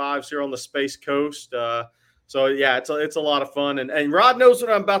 25s here on the Space Coast. So, yeah, it's a lot of fun. And Rod knows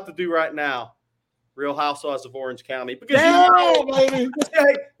what I'm about to do right now. Real Housewives of Orange County. Because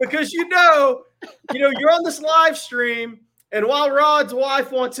you're on this live stream, and while Rod's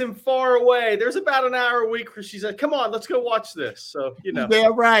wife wants him far away, there's about an hour a week where she said, come on, let's go watch this. So, Yeah,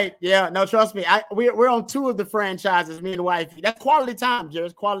 right. Yeah, no, trust me. We're on 2 of the franchises, me and the wife. That's quality time, Jerry.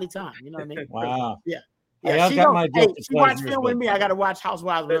 It's quality time. You know what I mean? Wow. Yeah. Yeah, she watched film with me. I got to watch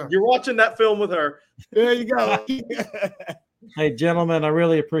Housewives with her. You're watching that film with her. There you go. Hey, gentlemen, I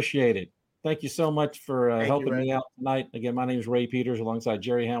really appreciate it. Thank you so much for helping me out tonight. Again, my name is Ray Peters alongside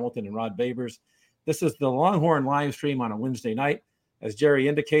Jerry Hamilton and Rod Babers. This is the Longhorn live stream on a Wednesday night. As Jerry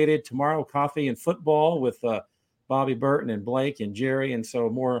indicated, tomorrow, coffee and football with Bobby Burton and Blake and Jerry. And so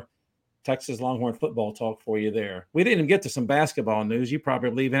more Texas Longhorn football talk for you there. We didn't even get to some basketball news. You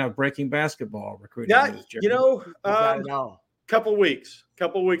probably even have breaking basketball recruiting news, Jerry. Couple weeks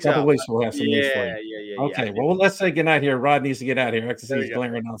out. We'll have some news for you. Yeah. Okay, well, let's say goodnight here. Rod needs to get out of here. I can see he's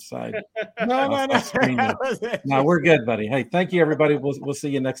glaring outside. No, we're good, buddy. Hey, thank you, everybody. We'll see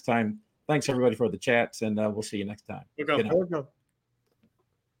you next time. Thanks, everybody, for the chats, and we'll see you next time. Good night.